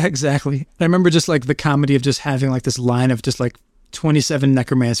three. Yeah, exactly. I remember just like the comedy of just having like this line of just like 27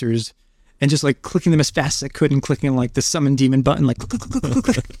 necromancers and just like clicking them as fast as I could and clicking like the summon demon button, like click, click, click,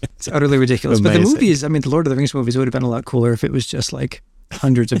 click. It's utterly ridiculous. Amazing. But the movies, I mean, the Lord of the Rings movies would have been a lot cooler if it was just like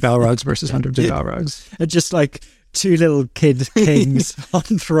hundreds of Balrogs versus hundreds of Balrogs. And just like two little kid kings on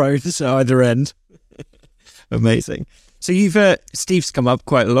thrones at either end. Amazing. So Steve's come up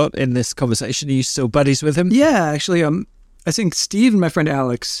quite a lot in this conversation. Are you still buddies with him? Yeah, actually, I think Steve and my friend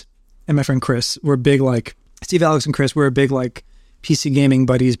Alex and my friend Chris were big, like, Steve, Alex, and Chris were big, like, PC gaming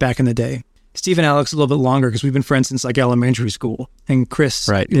buddies back in the day. Steve and Alex a little bit longer because we've been friends since, like, elementary school. And Chris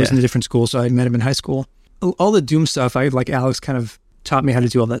was in a different school, so I met him in high school. All the Doom stuff, Alex kind of taught me how to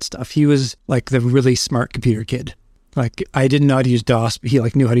do all that stuff. He was like the really smart computer kid. Like I didn't know how to use DOS, but he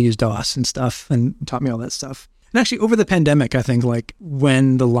like knew how to use DOS and stuff and taught me all that stuff. And actually over the pandemic, I think like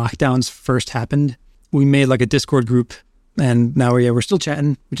when the lockdowns first happened, we made like a Discord group and now we're still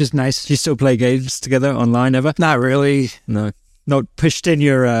chatting, which is nice. Do you still play games together online ever? Not really. No. Not pushed in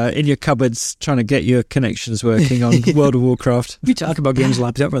your cupboards trying to get your connections working on World of Warcraft. We talk about games a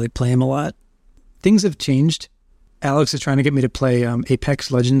lot, but don't really play them a lot. Things have changed. Alex is trying to get me to play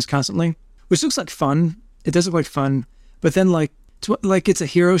Apex Legends constantly, which looks like fun. It does look like fun, but then like it's a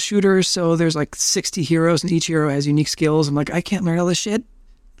hero shooter, so there's like 60 heroes and each hero has unique skills. I'm like, I can't learn all this shit.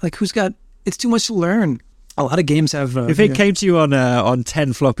 Like it's too much to learn. A lot of games have... if it came to you on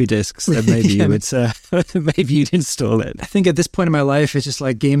 10 floppy disks, then maybe you would maybe you'd install it. I think at this point in my life, it's just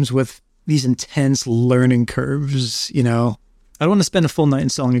like games with these intense learning curves, you know. I don't want to spend a full night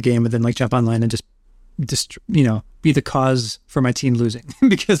installing a game and then like jump online and just be the cause for my team losing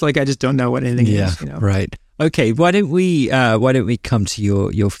because like I just don't know what anything is. You know? Right. Okay, why don't we come to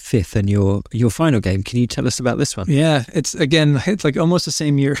your fifth and your final game? Can you tell us about this one? Yeah, it's like almost the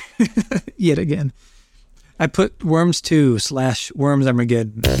same year yet again. I put Worms 2 / Worms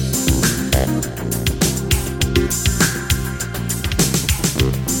Armageddon.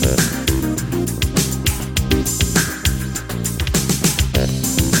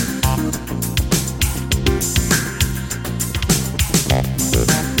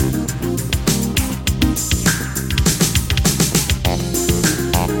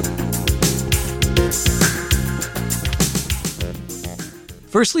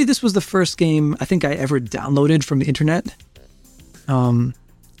 Firstly, this was the first game I think I ever downloaded from the internet. I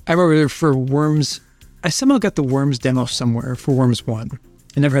remember for Worms, I somehow got the Worms demo somewhere for Worms 1.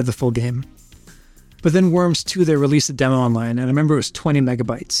 I never had the full game. But then Worms 2, they released a demo online, and I remember it was 20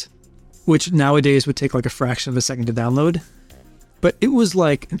 megabytes, which nowadays would take like a fraction of a second to download. But it was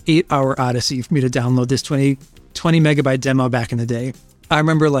like an 8-hour odyssey for me to download this 20 megabyte demo back in the day. I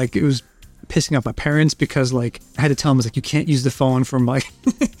remember like it was pissing off my parents because like I had to tell them, I was like, you can't use the phone from like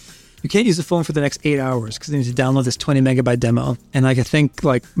you can't use the phone for the next 8 hours because they need to download this 20 megabyte demo. And like I think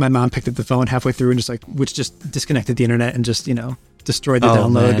like my mom picked up the phone halfway through and just disconnected the internet and just destroyed the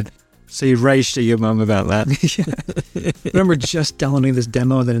download. Man. So you raged at your mom about that. Yeah. I remember just downloading this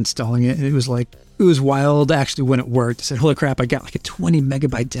demo and then installing it, and it was wild actually when it worked. I said, holy crap, I got like a 20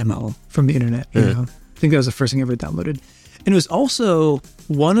 megabyte demo from the internet. You know? I think that was the first thing I ever downloaded. And it was also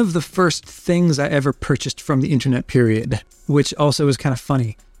one of the first things I ever purchased from the internet period, which also was kind of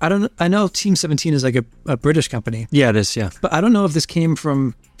funny. I know Team 17 is like a British company. Yeah, it is, yeah. But I don't know if this came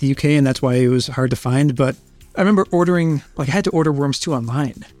from the UK and that's why it was hard to find. But I remember ordering, like I had to order Worms 2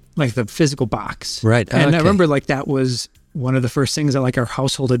 online, like the physical box. Right. And okay. I remember like that was one of the first things that like our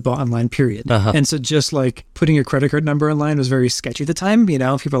household had bought online, period. Uh-huh. And so just like putting your credit card number online was very sketchy at the time. You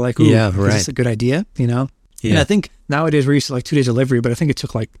know, people are like, ooh, is this a good idea? You know? Yeah. And I think nowadays we're used to like 2 days delivery, but I think it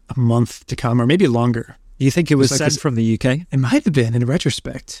took like a month to come or maybe longer. You think it was sent from the UK? It might have been in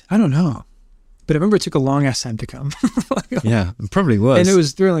retrospect. I don't know. But I remember it took a long ass time to come. Yeah, it probably was. And it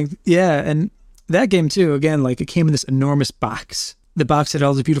was thrilling. Yeah. And that game too, again, like it came in this enormous box. The box had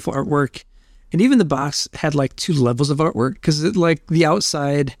all the beautiful artwork. And even the box had like 2 levels of artwork because like the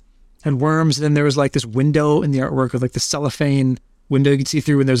outside had worms. And then there was like this window in the artwork with like the cellophane window you could see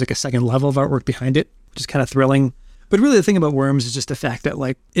through. And there's like a second level of artwork behind it, which is kind of thrilling. But really the thing about Worms is just the fact that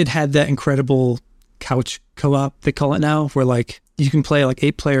like it had that incredible couch co-op, they call it now, where like you can play like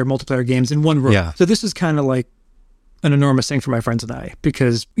 8-player multiplayer games in one room. Yeah. So this was kind of like an enormous thing for my friends and I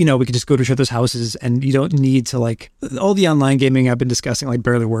because, we could just go to each other's houses and you don't need to like, all the online gaming I've been discussing like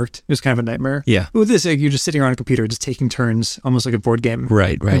barely worked. It was kind of a nightmare. Yeah. With this, like, you're just sitting around a computer, just taking turns, almost like a board game.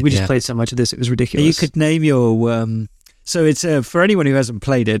 Right. And we just played so much of this, it was ridiculous. You could name your... So it's for anyone who hasn't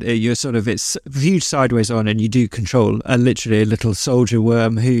played it, it's viewed sideways on and you do control literally a little soldier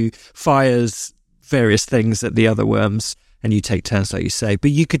worm who fires various things at the other worms and you take turns like you say.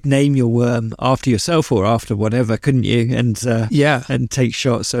 But you could name your worm after yourself or after whatever, couldn't you? And and take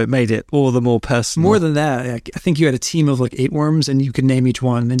shots, so it made it all the more personal. More than that, I think you had a team of like 8 worms and you could name each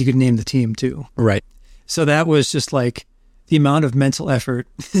one and you could name the team too. Right. So that was just like the amount of mental effort,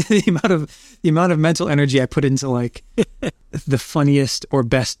 the amount of mental energy I put into like the funniest or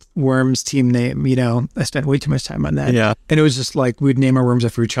best worms team name, I spent way too much time on that. Yeah. And it was just like, we'd name our worms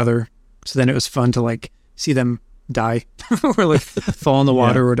after each other. So then it was fun to like see them die or like fall in the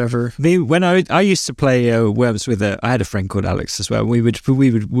water or whatever. When I used to play worms with I had a friend called Alex as well. We would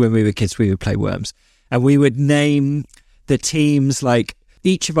when we were kids, we would play worms and we would name the teams like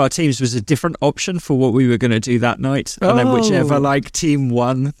each of our teams was a different option for what we were going to do that night. And then whichever team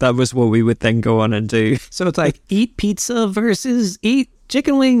won, that was what we would then go on and do. So it's like eat pizza versus eat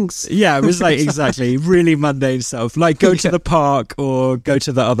chicken wings. Yeah, it was like exactly really mundane stuff. Like go to the park or go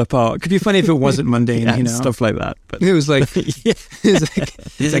to the other park. It'd be funny if it wasn't mundane, stuff like that. But it was like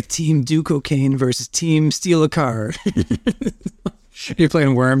it's like team do cocaine versus team steal a car. You're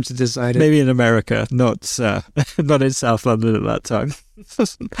playing Worms to decide it. Maybe in America, not in South London at that time.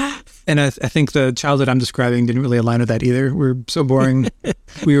 And I think the childhood I'm describing didn't really align with that either. We're so boring.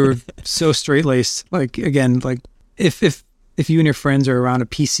 We were so straight-laced. Like, again, like if you and your friends are around a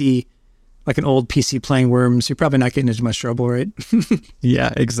PC, like an old PC playing Worms, you're probably not getting into much trouble, right?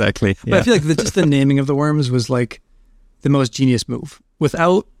 Yeah, exactly. But I feel like just the naming of the Worms was like the most genius move.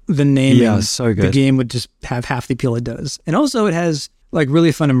 Without the naming, so good. The game would just have half the appeal it does. And also it has like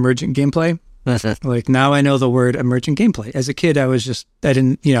really fun emergent gameplay. Like now I know the word emergent gameplay. As a kid, I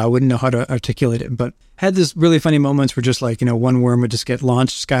wouldn't know how to articulate it, but had this really funny moments where just like, one worm would just get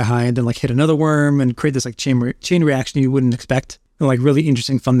launched sky high and then like hit another worm and create this like chain reaction you wouldn't expect. And like really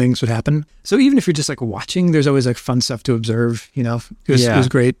interesting fun things would happen. So even if you're just like watching, there's always like fun stuff to observe, It was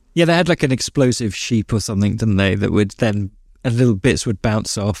great. Yeah, they had like an explosive sheep or something, didn't they? That would then, little bits would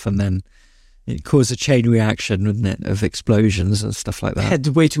bounce off and then it caused a chain reaction, wouldn't it, of explosions and stuff like that. It had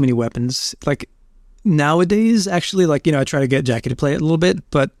way too many weapons. Like nowadays, actually, like, I try to get Jackie to play it a little bit,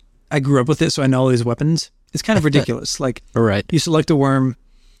 but I grew up with it, so I know all these weapons. It's kind of ridiculous. Like, right. You select a worm,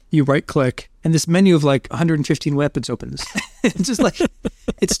 you right click, and this menu of like 115 weapons opens. It's just like,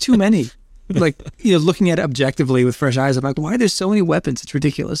 it's too many. Like, looking at it objectively with fresh eyes, I'm like, why are there so many weapons? It's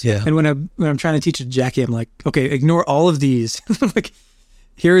ridiculous. Yeah. And when I'm trying to teach it to Jackie, I'm like, okay, ignore all of these. Like,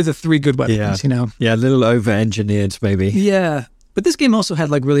 here are the 3 good weapons, Yeah, a little over-engineered, maybe. Yeah. But this game also had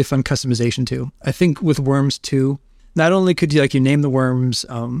like really fun customization too. I think with Worms 2, not only could you name the worms,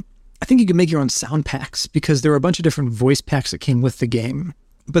 I think you could make your own sound packs because there were a bunch of different voice packs that came with the game.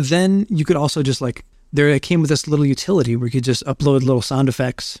 But then you could also just it came with this little utility where you could just upload little sound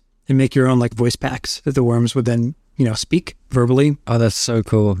effects and make your own like voice packs that the worms would then, speak verbally. Oh, that's so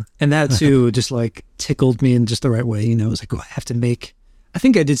cool. And that too just like tickled me in just the right way. It was like, I have to make... I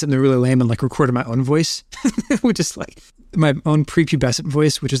think I did something really lame and like recorded my own voice, which is like my own prepubescent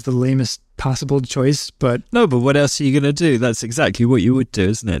voice, which is the lamest possible choice. But no, but what else are you going to do? That's exactly what you would do,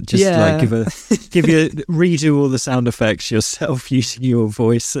 isn't it? Just redo all the sound effects yourself using your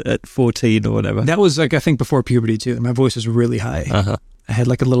voice at 14 or whatever. That was like, I think before puberty too. My voice was really high. Uh-huh. I had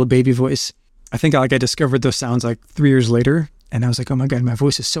like a little baby voice. I think I discovered those sounds like 3 years later. And I was like, oh my God, my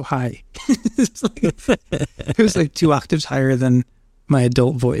voice is so high. It was like 2 octaves higher than my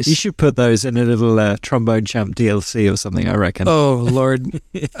adult voice. You should put those in a little Trombone Champ DLC or something, I reckon. Oh, Lord.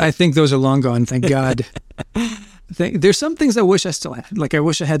 I think those are long gone, thank God. There's some things I wish I still had. Like, I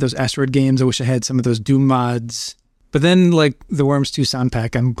wish I had those Asteroid games. I wish I had some of those Doom mods. But then, like, the Worms 2 sound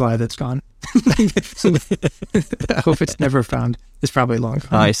pack, I'm glad that's gone. I hope it's never found. It's probably long gone.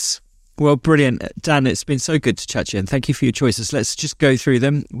 Nice. Well, brilliant. Dan, it's been so good to chat to you, and thank you for your choices. Let's just go through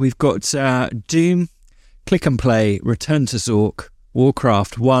them. We've got Doom, Click and Play, Return to Zork,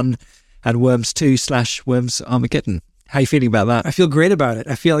 Warcraft 1, and Worms 2/Worms Armageddon. How are you feeling about that? I feel great about it.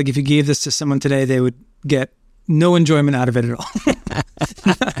 I feel like if you gave this to someone today, they would get no enjoyment out of it at all.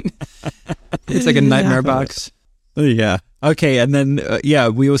 It's like a nightmare box. Yeah. Okay, and then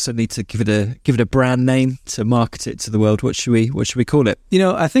we also need to give it a brand name to market it to the world. What should we call it?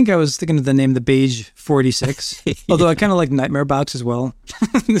 I think I was thinking of the name the Beige 46. Although I kind of like Nightmare Box as well.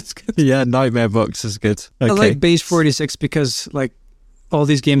 Yeah, Nightmare Box is good. Okay. I like Beige 46 because like all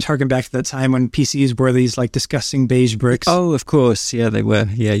these games harken back to that time when PCs were these like disgusting beige bricks. Oh, of course. Yeah, they were.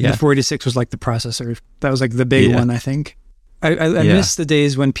 Yeah. The 46 was like the processor. That was like the big one, I think. I miss the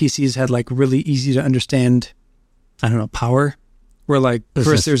days when PCs had like really easy to understand, I don't know, power. Where like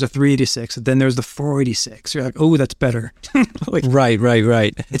first there's a 386, and then there's the 486. You're like, oh, that's better. Like,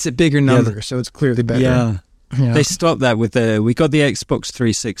 right. It's a bigger number, so it's clearly better. Yeah. They stopped that with we got the Xbox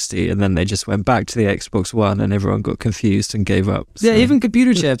 360, and then they just went back to the Xbox One, and everyone got confused and gave up. So. Yeah, even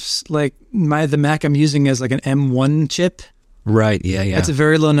computer chips, like the Mac I'm using is like an M1 chip. Right, yeah. That's a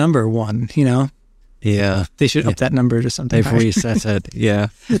very low number, 1, Yeah. They should up that number to something They've reset it, yeah.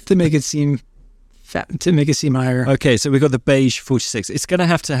 to make it seem higher. Okay, so we've got the Beige 46. It's going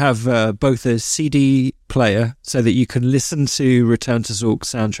to have both a CD player so that you can listen to Return to Zork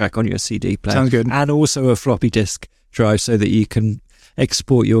soundtrack on your CD player. Sounds good. And also a floppy disk drive so that you can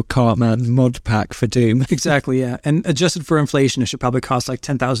export your Cartman mod pack for Doom. Exactly, yeah. And adjusted for inflation, it should probably cost like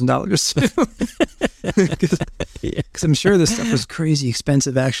 $10,000. Because I'm sure this stuff was crazy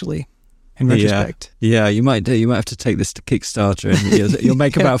expensive, actually. in retrospect. Yeah, you might have to take this to Kickstarter and you'll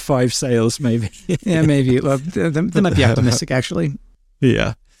make about 5 sales maybe. Yeah, maybe. Well, that might be optimistic, actually.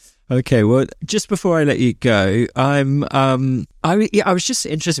 Yeah. Okay. Well, just before I let you go, I was just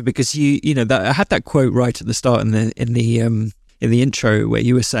interested because I had that quote right at the start in the intro where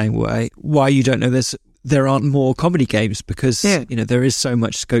you were saying why you don't know there aren't more comedy games because there is so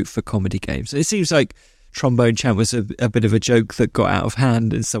much scope for comedy games. It seems like Trombone Champ was a bit of a joke that got out of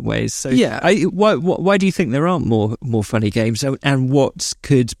hand in some ways. So why do you think there aren't more funny games, and what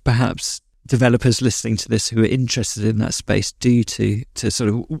could perhaps developers listening to this who are interested in that space do to sort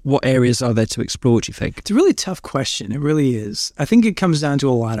of, what areas are there to explore, do you think? It's a really tough question. It really is. I think it comes down to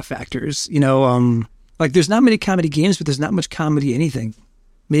a lot of factors. Like there's not many comedy games, but there's not much comedy anything.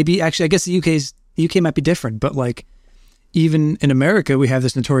 Maybe actually, I guess the UK might be different, but like even in America, we have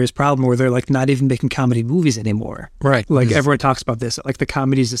this notorious problem where they're like not even making comedy movies anymore. Right. Like everyone talks about this, like the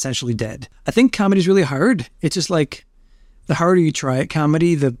comedy is essentially dead. I think comedy is really hard. It's just like the harder you try at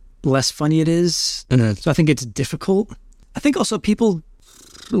comedy, the less funny it is. Mm-hmm. So I think it's difficult. I think also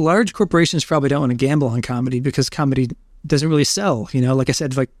large corporations probably don't want to gamble on comedy because comedy doesn't really sell. Like I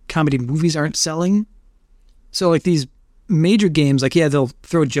said, like comedy movies aren't selling. So like these major games, like, they'll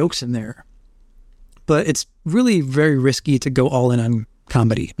throw jokes in there, but it's really very risky to go all in on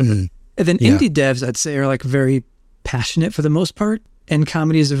comedy. Mm-hmm. And then indie devs, I'd say, are like very passionate for the most part. And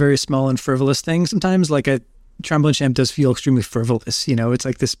comedy is a very small and frivolous thing. Sometimes like a Trombone Champ does feel extremely frivolous. It's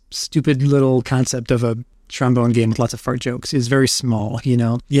like this stupid little concept of a trombone game with lots of fart jokes is very small,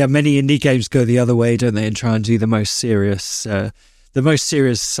 Yeah, many indie games go the other way, don't they, and try and do the most serious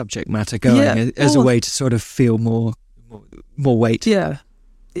subject matter going as a way to sort of feel more weight. Yeah.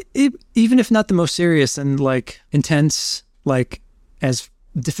 Even if not the most serious and like intense, like as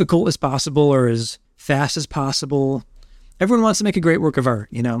difficult as possible or as fast as possible. Everyone wants to make a great work of art,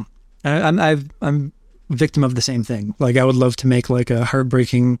 I'm a victim of the same thing. Like I would love to make like a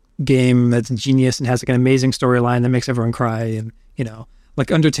heartbreaking game that's genius and has like an amazing storyline that makes everyone cry, and like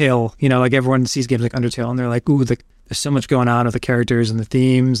Undertale. Like everyone sees games like Undertale and they're like, ooh, there's so much going on with the characters and the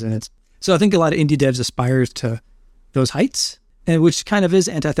themes, and so I think a lot of indie devs aspire to those heights. And which kind of is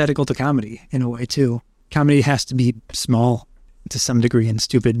antithetical to comedy in a way too. Comedy has to be small to some degree and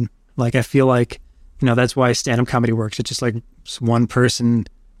stupid. Like I feel like, that's why stand-up comedy works. It's just like one person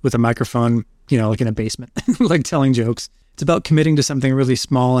with a microphone, like in a basement, like telling jokes. It's about committing to something really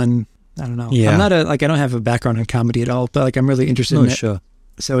small, and I don't know. Yeah. I'm not I don't have a background in comedy at all, but like I'm really interested in it. Sure.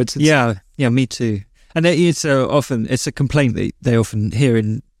 So it's yeah, me too. And it's a complaint that they often hear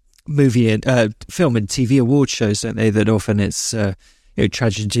in movie and film and TV award shows, don't they? That often it's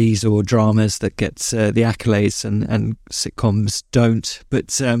tragedies or dramas that get the accolades, and sitcoms don't.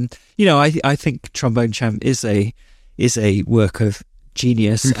 But I think Trombone Champ is a work of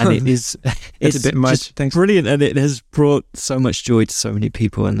genius, and it's a bit much. Thanks. Brilliant, and it has brought so much joy to so many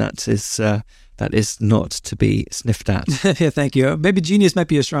people, and that is not to be sniffed at. Yeah, thank you. Maybe genius might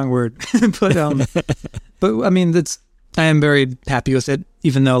be a strong word, but I mean I am very happy with it,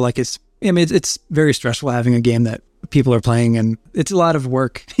 even though like it's very stressful having a game that people are playing, and it's a lot of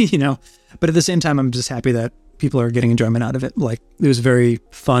work, but at the same time, I'm just happy that people are getting enjoyment out of it. Like it was very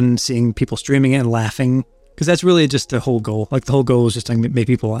fun seeing people streaming it and laughing, because that's really just the whole goal. Like the whole goal is just to make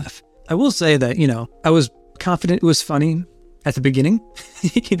people laugh. I will say that, I was confident it was funny at the beginning,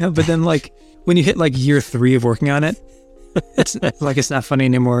 but then like when you hit like year 3 of working on it, it's like it's not funny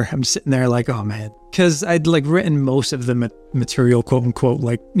anymore. I'm sitting there like, oh man, because I'd like written most of the material, quote unquote,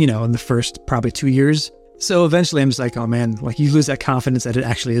 like in the first probably 2 years. So eventually I'm just like, oh man, like you lose that confidence that it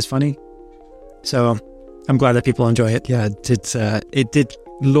actually is funny. So I'm glad that people enjoy it. Yeah, it did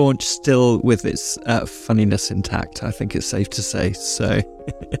launch still with its funniness intact, I think it's safe to say. So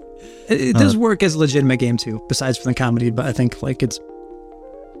it does work as a legitimate game too, besides from the comedy, but I think like it's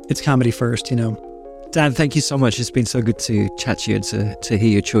comedy first, Dan, thank you so much. It's been so good to chat to you and to hear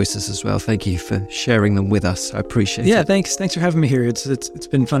your choices as well. Thank you for sharing them with us. I appreciate it. Yeah, thanks for having me here. It's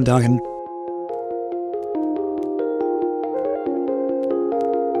been fun talking.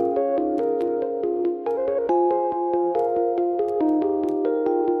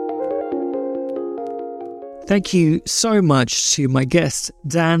 Thank you so much to my guest,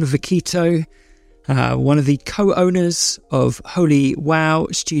 Dan Vecchitto, one of the co-owners of Holy Wow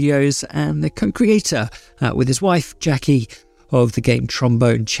Studios and the co-creator with his wife, Jackie, of the game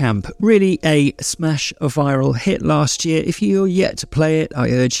Trombone Champ. Really a smash, a viral hit last year. If you're yet to play it, I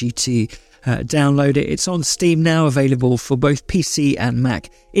urge you to download it. It's on Steam now, available for both PC and Mac.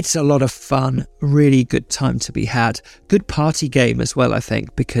 It's a lot of fun, really good time to be had. Good party game as well, I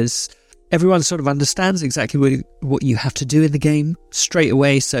think, because everyone sort of understands exactly what you have to do in the game straight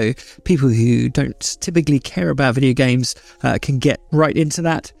away. So people who don't typically care about video games can get right into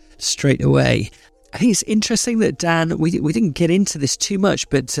that straight away. I think it's interesting that Dan, we didn't get into this too much,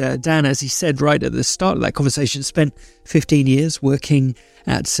 but Dan, as he said right at the start of that conversation, spent 15 years working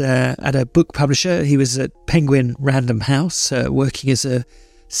at a book publisher. He was at Penguin Random House, working as a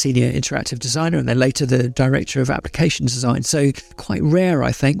senior interactive designer and then later the director of application design. So quite rare,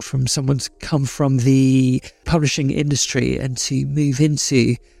 I think, from someone to come from the publishing industry and to move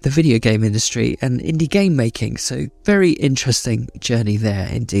into the video game industry and indie game making. So very interesting journey there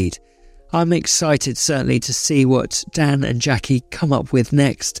indeed. I'm excited certainly to see what Dan and Jackie come up with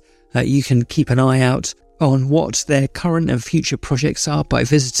next. You can keep an eye out on what their current and future projects are by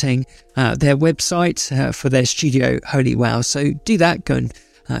visiting their website for their studio, Holy Wow. So do that, go and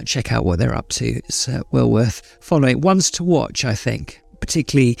check out what they're up to. It's well worth following. Ones to watch, I think.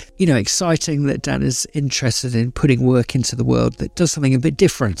 Particularly, exciting that Dan is interested in putting work into the world that does something a bit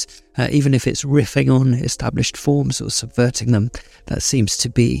different, even if it's riffing on established forms or subverting them. That seems to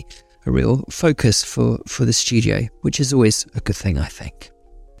be a real focus for the studio, which is always a good thing, I think.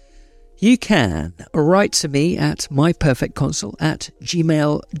 You can write to me at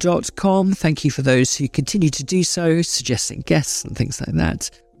myperfectconsole@gmail.com. Thank you for those who continue to do so, suggesting guests and things like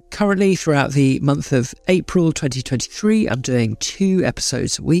that. Currently, throughout the month of April 2023, I'm doing 2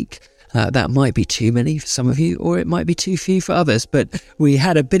 episodes a week. That might be too many for some of you, or it might be too few for others, but we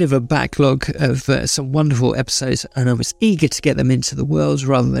had a bit of a backlog of some wonderful episodes, and I was eager to get them into the world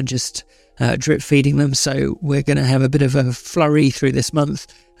rather than just drip feeding them. So we're going to have a bit of a flurry through this month,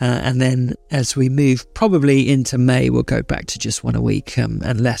 and then as we move probably into May, we'll go back to just 1 a week,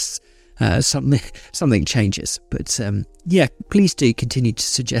 unless something changes. But please do continue to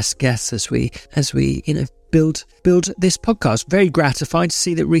suggest guests as we build this podcast. Very gratified to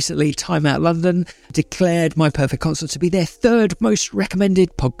see that recently Time Out London declared My Perfect Console to be their 3rd most recommended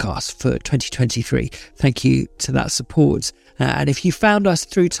podcast for 2023. Thank you to that support. And if you found us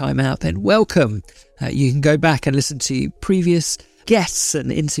through Time Out, then welcome. You can go back and listen to previous guests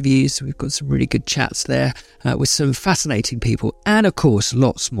and interviews. We've got some really good chats there with some fascinating people, and of course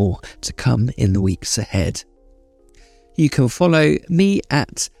lots more to come in the weeks ahead. You can follow me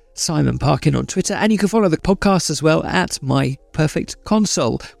at Simon Parkin on Twitter, and you can follow the podcast as well at My Perfect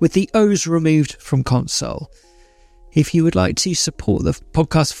Console, with the O's removed from console. If you would like to support the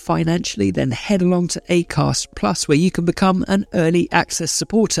podcast financially, then head along to Acast Plus, where you can become an early access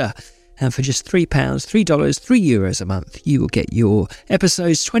supporter. And for just £3, $3, €3 a month, you will get your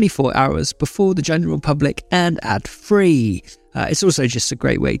episodes 24 hours before the general public and ad-free. It's also just a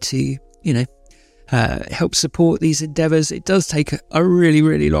great way to, help support these endeavours. It does take a really,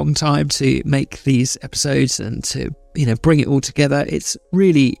 really long time to make these episodes and to, bring it all together. It's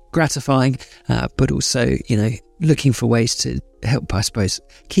really gratifying, but also, looking for ways to help, I suppose,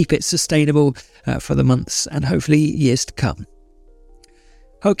 keep it sustainable for the months and hopefully years to come.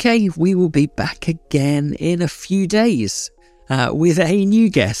 Okay, we will be back again in a few days with a new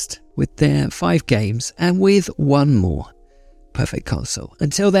guest, with their 5 games, and with one more Perfect Console.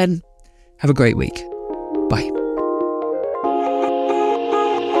 Until then, have a great week. Bye.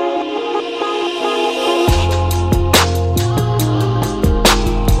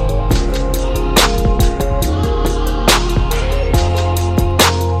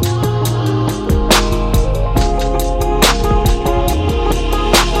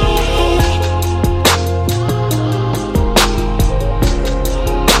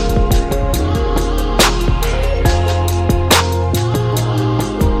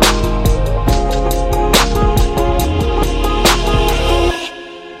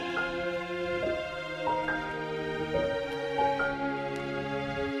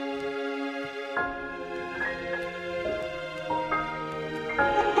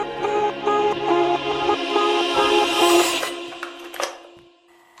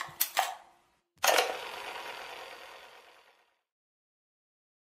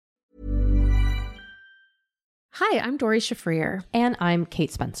 Hi, I'm Dory Shafrir. And I'm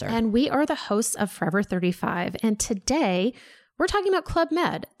Kate Spencer. And we are the hosts of Forever 35. And today we're talking about Club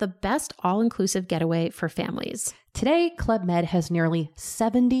Med, the best all-inclusive getaway for families. Today, Club Med has nearly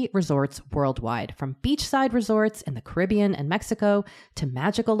 70 resorts worldwide, from beachside resorts in the Caribbean and Mexico to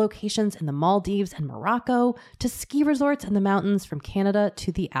magical locations in the Maldives and Morocco to ski resorts in the mountains from Canada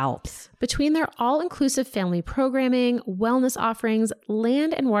to the Alps. Between their all-inclusive family programming, wellness offerings,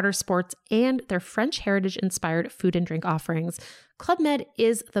 land and water sports, and their French heritage-inspired food and drink offerings, Club Med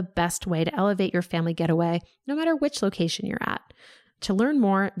is the best way to elevate your family getaway, no matter which location you're at. To learn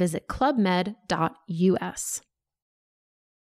more, visit clubmed.us.